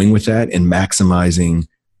you're doing with that and maximizing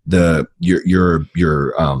your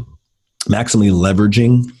maximally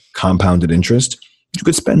leveraging compounded interest, you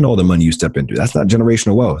could spend all the money you step into. That's not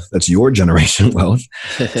generational wealth. That's your generational wealth.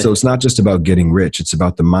 So it's not just about getting rich. It's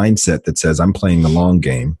about the mindset that says I'm playing the long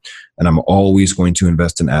game and I'm always going to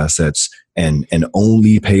invest in assets and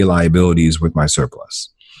only pay liabilities with my surplus.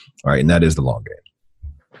 All right. And that is the long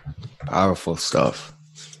game. Powerful stuff.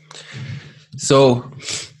 So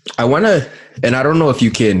I want to, and I don't know if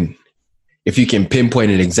you can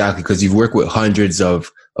pinpoint it exactly because you've worked with hundreds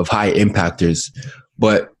of high impactors,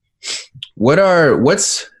 but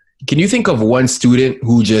can you think of one student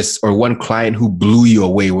or one client who blew you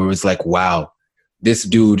away where it was like, wow, this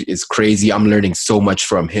dude is crazy. I'm learning so much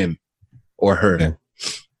from him or her.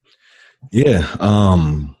 Yeah.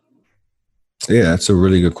 Yeah, that's a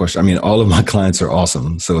really good question. I mean, all of my clients are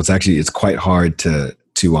awesome. So it's quite hard to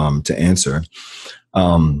answer.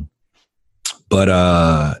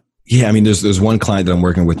 Yeah, I mean, there's one client that I'm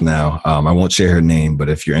working with now. I won't share her name, but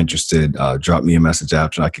if you're interested, drop me a message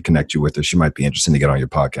after. I could connect you with her. She might be interested to get on your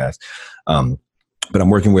podcast. But I'm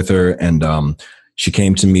working with her, and she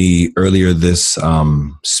came to me earlier this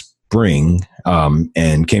spring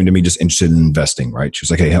and came to me just interested in investing, right? She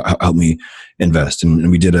was like, hey, help me invest. And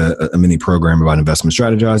we did a mini program about investment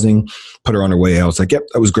strategizing, put her on her way. I was like, yep,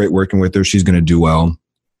 that was great working with her. She's going to do well.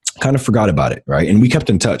 Kind of forgot about it, right? And we kept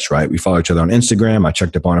in touch, right? We follow each other on Instagram. I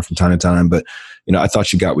checked up on her from time to time, but I thought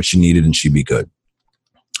she got what she needed and she'd be good.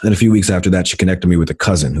 And a few weeks after that, she connected me with a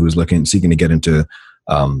cousin who was seeking to get into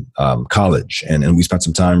college, and we spent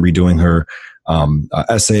some time redoing her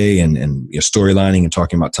essay and storylining and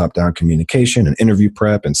talking about top-down communication and interview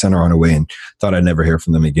prep, and sent her on her way. And thought I'd never hear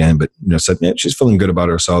from them again, but said, yeah, she's feeling good about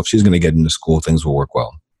herself. She's going to get into school. Things will work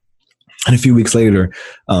well. And a few weeks later,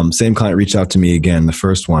 same client reached out to me again, the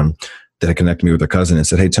first one that had connected me with her cousin, and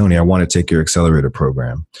said, hey, Tony, I want to take your accelerator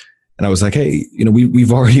program. And I was like, hey,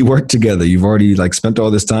 we've already worked together. You've already spent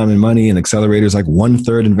all this time and money, and accelerator's like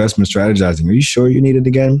 1/3 investment strategizing. Are you sure you need it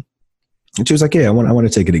again? And she was like, yeah, I want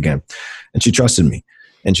to take it again. And she trusted me.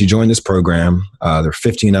 And she joined this program. There were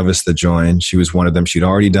 15 of us that joined. She was one of them. She'd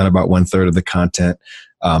already done about 1/3 of the content.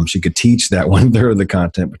 She could teach that 1/3 of the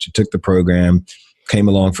content, but she took the program, came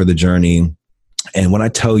along for the journey. And when I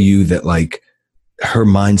tell you that her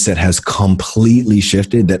mindset has completely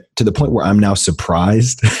shifted, that to the point where I'm now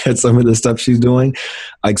surprised at some of the stuff she's doing,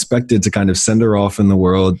 I expected to kind of send her off in the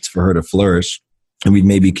world for her to flourish, and we'd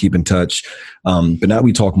maybe keep in touch. But now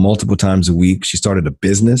we talk multiple times a week. She started a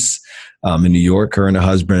business in New York. Her and her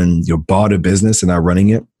husband bought a business and are running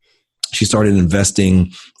it. She started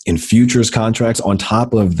investing in futures contracts on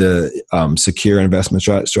top of the secure investment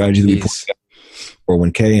strategy that we put together.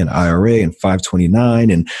 401k and IRA and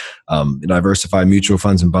 529 and diversified mutual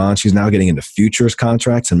funds and bonds. She's now getting into futures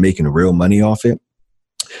contracts and making real money off it.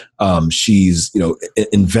 She's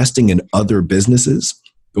investing in other businesses,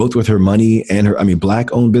 both with her money and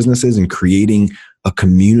Black-owned businesses, and creating a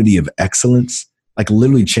community of excellence,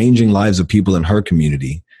 literally changing lives of people in her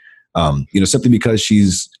community. Simply because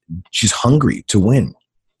she's hungry to win,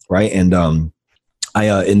 right? And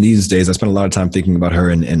in these days, I spend a lot of time thinking about her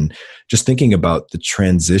and just thinking about the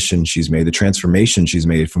transition she's made, the transformation she's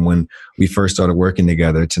made from when we first started working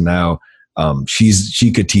together to now.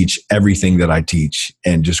 She could teach everything that I teach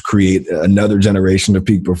and just create another generation of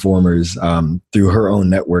peak performers through her own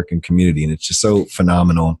network and community. And it's just so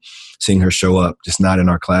phenomenal seeing her show up, just not in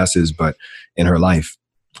our classes, but in her life.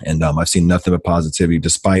 And I've seen nothing but positivity,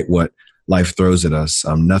 despite what life throws at us.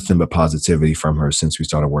 Nothing but positivity from her since we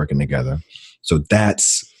started working together. So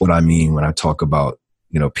that's what I mean when I talk about,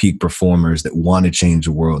 peak performers that want to change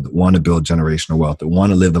the world, that want to build generational wealth, that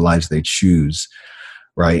want to live the lives they choose.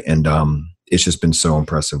 Right. And it's just been so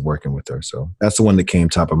impressive working with her. So that's the one that came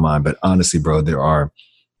top of mind. But honestly, bro, there are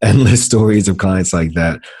endless stories of clients like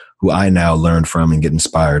that who I now learn from and get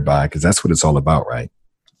inspired by, because that's what it's all about, right?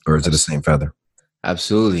 Birds of the same feather.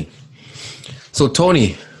 Absolutely. So,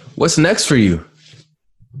 Tony, what's next for you?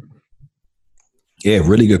 Yeah,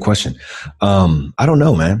 really good question. I don't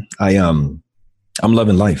know, man. I'm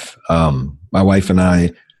loving life. My wife and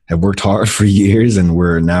I have worked hard for years, and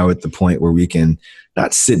we're now at the point where we can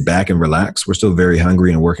not sit back and relax. We're still very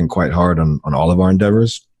hungry and working quite hard on all of our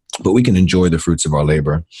endeavors, but we can enjoy the fruits of our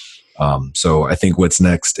labor. So I think what's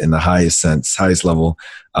next in the highest level,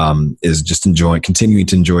 is just continuing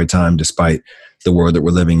to enjoy time despite the world that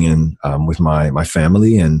we're living in, with my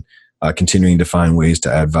family, and continuing to find ways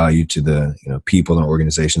to add value to the people and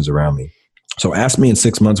organizations around me. So ask me in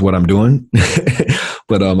 6 months what I'm doing,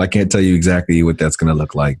 but I can't tell you exactly what that's going to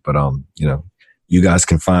look like. But you guys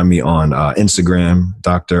can find me on Instagram,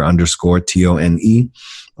 Dr._TONE,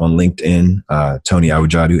 on LinkedIn, Tony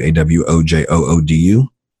Awojadu, AWOJOODU.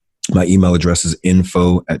 My email address is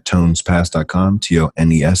info@tonespass.com,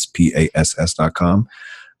 TONESPASS.com.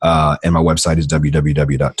 And my website is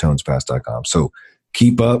www.tonespass.com. So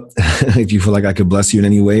keep up. If you feel like I could bless you in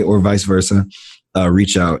any way, or vice versa,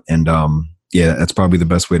 reach out. And yeah, that's probably the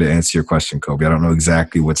best way to answer your question, Kobe. I don't know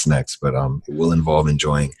exactly what's next, but it will involve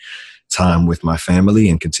enjoying time with my family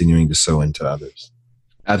and continuing to sow into others.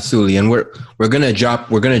 Absolutely. And we're gonna drop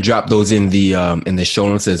those in the show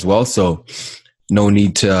notes as well. So no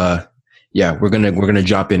need to we're gonna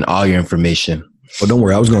drop in all your information. Well, don't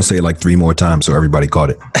worry, I was gonna say it like 3 more times so everybody caught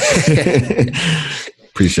it.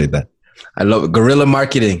 Appreciate that. I love it. Guerrilla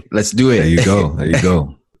marketing. Let's do it. There you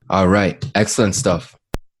go. All right. Excellent stuff.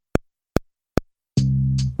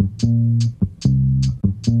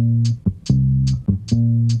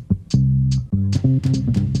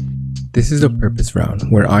 This is the Purpose Round,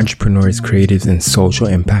 where entrepreneurs, creatives, and social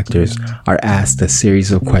impactors are asked a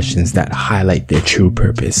series of questions that highlight their true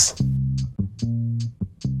purpose.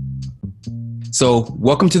 So,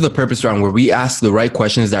 welcome to the Purpose Round, where we ask the right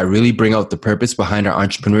questions that really bring out the purpose behind our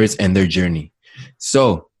entrepreneurs and their journey.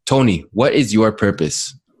 So, Tony, what is your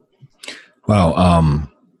purpose? Wow,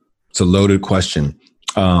 it's a loaded question.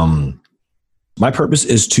 My purpose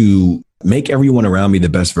is to make everyone around me the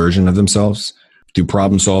best version of themselves through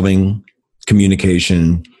problem solving,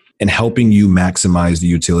 communication, and helping you maximize the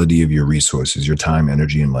utility of your resources, your time,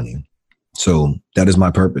 energy, and money. So that is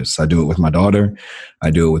my purpose. I do it with my daughter.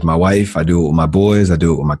 I do it with my wife. I do it with my boys. I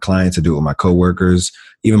do it with my clients. I do it with my coworkers.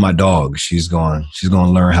 Even my dog. She's going to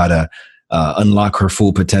learn how to unlock her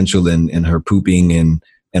full potential in her pooping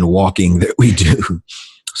and walking that we do.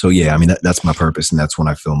 So yeah, I mean that's my purpose, and that's when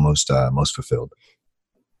I feel most fulfilled.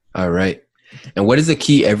 All right. And what is a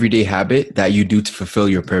key everyday habit that you do to fulfill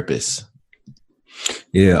your purpose?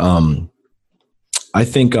 Yeah, I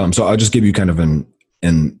think so. I'll just give you kind of an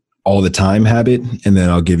all the time habit, and then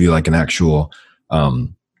I'll give you like an actual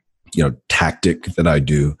tactic that I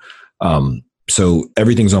do. So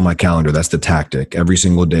everything's on my calendar. That's the tactic. Every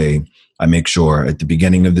single day, I make sure at the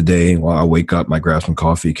beginning of the day, while I wake up, I grab some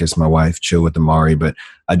coffee, kiss my wife, chill with Amari, but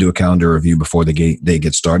I do a calendar review before the day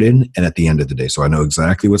gets started and at the end of the day. So I know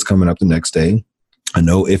exactly what's coming up the next day. I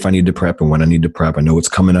know if I need to prep and when I need to prep. I know what's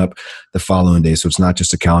coming up the following day. So it's not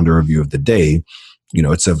just a calendar review of the day,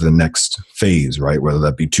 it's of the next phase, right? Whether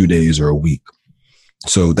that be 2 days or a week.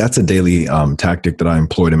 So that's a daily tactic that I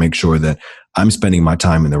employ to make sure that I'm spending my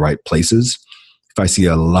time in the right places. If I see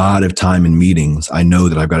a lot of time in meetings, I know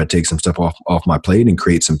that I've got to take some stuff off my plate and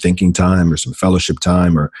create some thinking time or some fellowship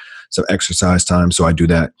time or some exercise time. So I do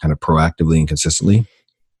that kind of proactively and consistently.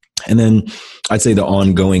 And then I'd say the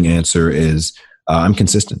ongoing answer is I'm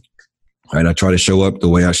consistent, right? I try to show up the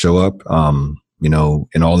way I show up, in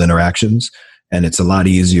all interactions. And it's a lot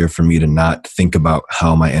easier for me to not think about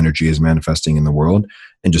how my energy is manifesting in the world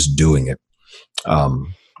and just doing it.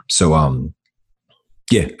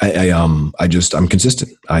 Yeah, I'm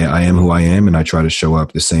consistent. I am who I am, and I try to show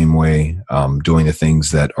up the same way, doing the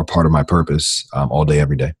things that are part of my purpose all day,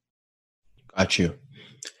 every day. Got you.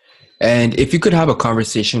 And if you could have a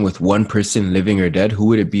conversation with one person, living or dead, who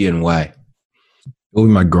would it be and why? It would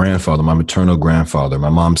be my grandfather, my maternal grandfather. My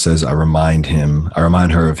mom says I remind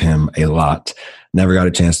her of him a lot. Never got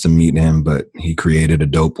a chance to meet him, but he created a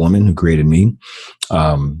dope woman who created me.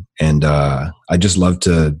 I just love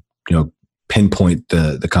to, pinpoint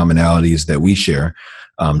the commonalities that we share,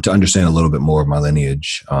 to understand a little bit more of my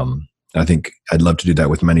lineage. I think I'd love to do that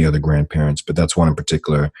with many other grandparents, but that's one in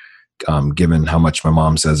particular, given how much my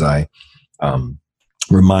mom says I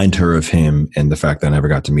remind her of him and the fact that I never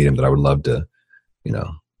got to meet him, that I would love to,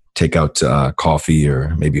 take out coffee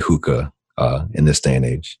or maybe hookah in this day and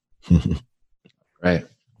age. Right.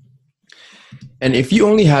 And if you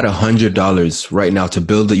only had $100 right now to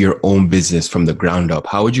build your own business from the ground up,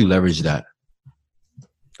 how would you leverage that?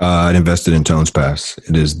 I'd invested in Tones Pass.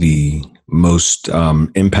 It is the most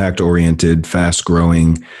impact-oriented,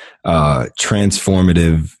 fast-growing,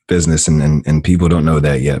 transformative business, and people don't know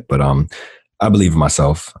that yet. But I believe in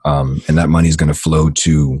myself, and that money is going to flow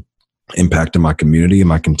to impact in my community, and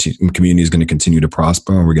my community is going to continue to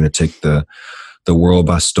prosper, and we're going to take the world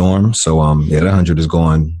by storm. So that 100 is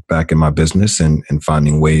going back in my business and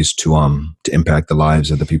finding ways to impact the lives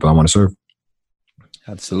of the people I want to serve.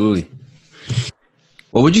 Absolutely.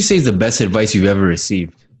 What would you say is the best advice you've ever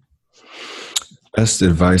received? Best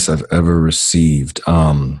advice I've ever received.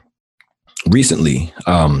 Recently.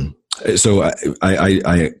 So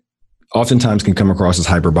I oftentimes can come across as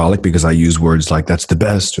hyperbolic because I use words like that's the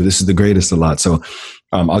best or this is the greatest a lot. So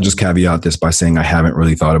I'll just caveat this by saying I haven't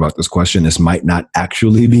really thought about this question. This might not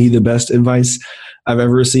actually be the best advice I've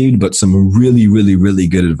ever received, but some really, really, really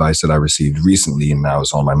good advice that I received recently and now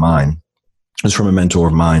is on my mind is from a mentor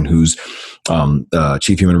of mine who's the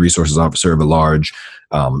chief human resources officer of a large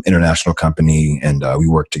international company. And we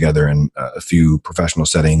work together in a few professional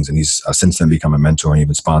settings. And he's since then become a mentor and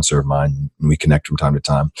even sponsor of mine. And we connect from time to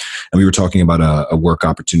time. And we were talking about a work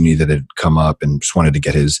opportunity that had come up and just wanted to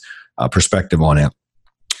get his perspective on it.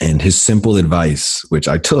 And his simple advice, which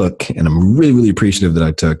I took, and I'm really, really appreciative that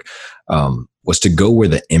I took, was to go where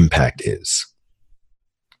the impact is.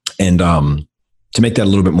 And to make that a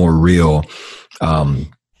little bit more real,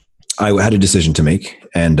 I had a decision to make,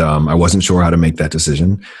 and I wasn't sure how to make that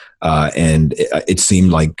decision. And it seemed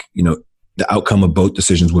like, the outcome of both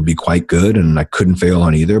decisions would be quite good, and I couldn't fail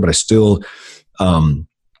on either. But I still,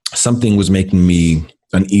 something was making me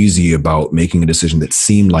uneasy about making a decision that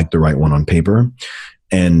seemed like the right one on paper.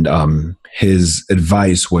 And his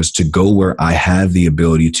advice was to go where I have the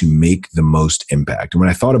ability to make the most impact. And when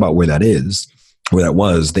I thought about where that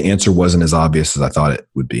was, the answer wasn't as obvious as I thought it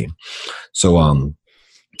would be. So,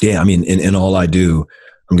 in all I do,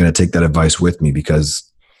 I'm going to take that advice with me, because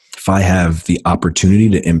if I have the opportunity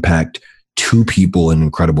to impact two people in an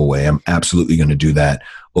incredible way, I'm absolutely going to do that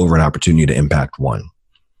over an opportunity to impact one.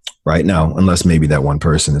 Right now, unless maybe that one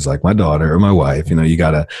person is like my daughter or my wife, you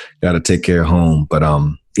gotta take care of home. But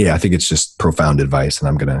I think it's just profound advice, and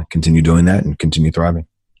I'm going to continue doing that and continue thriving.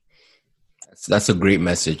 That's a great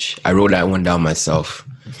message. I wrote that one down myself.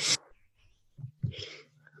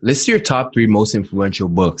 List your top 3 most influential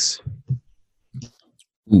books.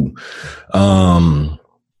 Ooh. I'll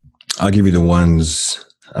give you the ones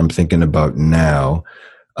I'm thinking about now.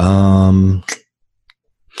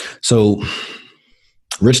 So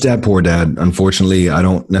Rich Dad, Poor Dad, unfortunately, I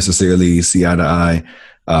don't necessarily see eye to eye,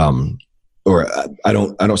 or I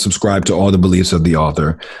don't subscribe to all the beliefs of the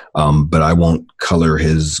author, but I won't color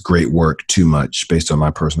his great work too much based on my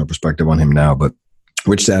personal perspective on him now. But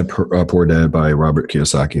Rich Dad, Poor Dad by Robert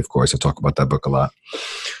Kiyosaki, of course. I talk about that book a lot.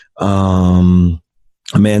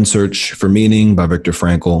 A Man's Search for Meaning by Viktor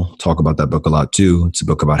Frankl. Talk about that book a lot too. It's a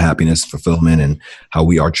book about happiness, fulfillment, and how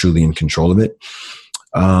we are truly in control of it.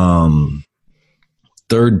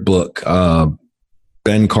 Third book,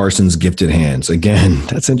 Ben Carson's Gifted Hands. Again,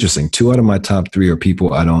 that's interesting. 2 out of my top 3 are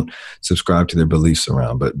people I don't subscribe to their beliefs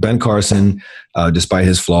around. But Ben Carson, despite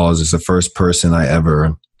his flaws, is the first person I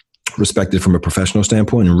ever respected from a professional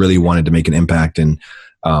standpoint and really wanted to make an impact in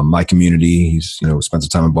my community. He's, spent some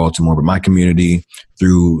time in Baltimore, but my community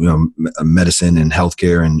through medicine and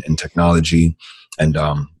healthcare and technology. And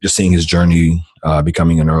just seeing his journey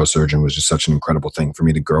becoming a neurosurgeon was just such an incredible thing for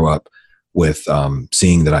me to grow up with,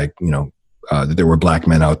 seeing that that there were Black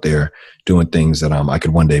men out there doing things that I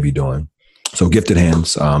could one day be doing. So Gifted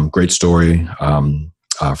Hands, great story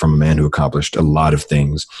from a man who accomplished a lot of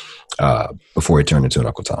things before he turned into an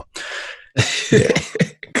Uncle Tom. Yeah.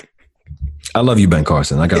 I love you, Ben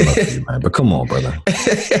Carson. I got love for you, man. But come on, brother.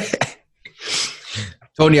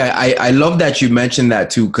 Tony, I love that you mentioned that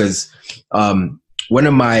too, because one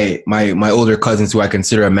of my older cousins, who I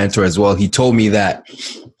consider a mentor as well, he told me that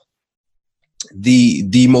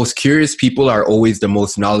the most curious people are always the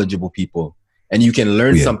most knowledgeable people. And you can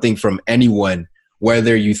learn something from anyone,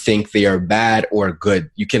 whether you think they are bad or good.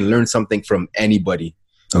 You can learn something from anybody.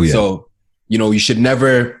 Oh, yeah. So, you should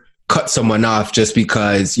never cut someone off just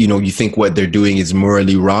because, you think what they're doing is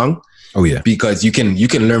morally wrong. Oh, yeah. Because you can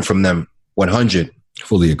learn from them 100.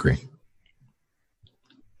 Fully agree.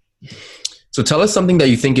 So tell us something that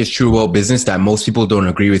you think is true about business that most people don't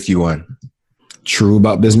agree with you on. True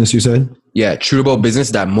about business, you said? Yeah, true about business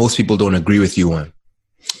that most people don't agree with you on.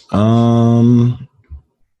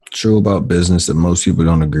 True about business that most people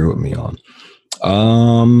don't agree with me on.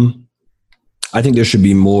 I think there should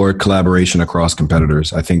be more collaboration across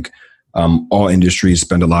competitors. I think all industries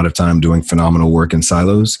spend a lot of time doing phenomenal work in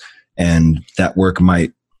silos, and that work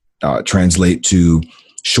might translate to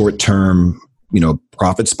short-term,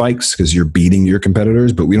 profit spikes because you're beating your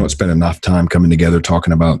competitors, but we don't spend enough time coming together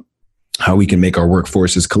talking about how we can make our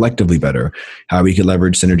workforces collectively better, how we can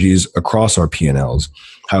leverage synergies across our P&Ls,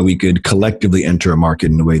 how we could collectively enter a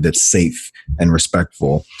market in a way that's safe and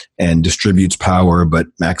respectful and distributes power but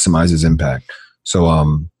maximizes impact. So,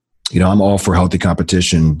 I'm all for healthy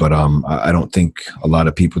competition, but I don't think a lot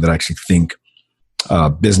of people that actually think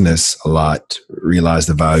business a lot realize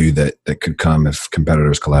the value that could come if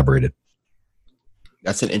competitors collaborated.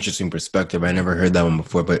 That's an interesting perspective. I never heard that one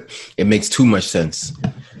before, but it makes too much sense.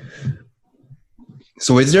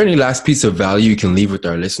 So is there any last piece of value you can leave with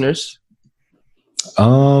our listeners?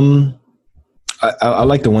 I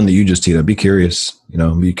like the one that you just teed up. Be curious,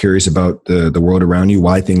 be curious about the world around you,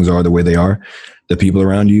 why things are the way they are, the people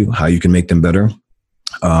around you, how you can make them better.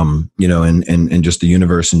 And just the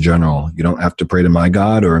universe in general. You don't have to pray to my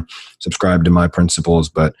God or subscribe to my principles,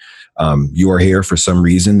 but you are here for some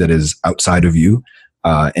reason that is outside of you,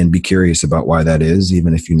 and be curious about why that is,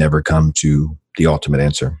 even if you never come to the ultimate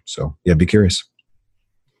answer. So yeah, be curious.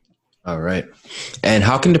 All right. And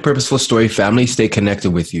how can the Purposeful Story family stay connected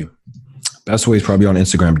with you? Best way is probably on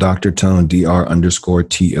Instagram, Dr. Tone,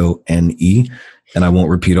 Dr_TONE. And I won't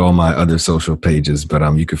repeat all my other social pages, but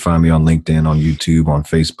you can find me on LinkedIn, on YouTube, on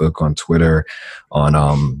Facebook, on Twitter,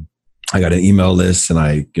 on I got an email list, and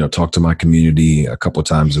I talk to my community a couple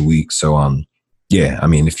times a week. So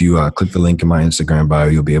if you click the link in my Instagram bio,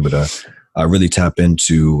 you'll be able to really tap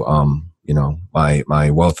into my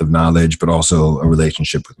wealth of knowledge, but also a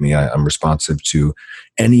relationship with me. I'm responsive to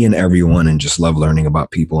any and everyone and just love learning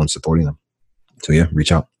about people and supporting them. So yeah,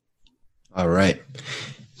 reach out. All right.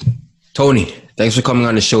 Tony, thanks for coming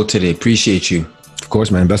on the show today. Appreciate you. Of course,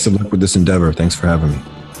 man. Best of luck with this endeavor. Thanks for having me.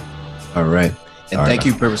 All right. And thank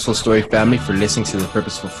you, Purposeful Story family, for listening to the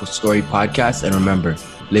Purposeful Story podcast. And remember,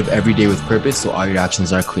 live every day with purpose so all your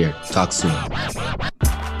actions are clear. Talk soon.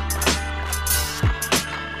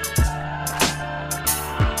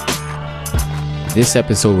 This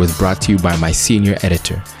episode was brought to you by my senior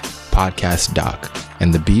editor, Podcast Doc,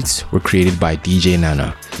 and the beats were created by DJ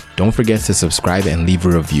Nana. Don't forget to subscribe and leave a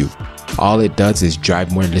review. All it does is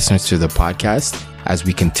drive more listeners to the podcast as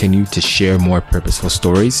we continue to share more purposeful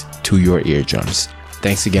stories to your eardrums.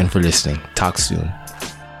 Thanks again for listening. Talk soon.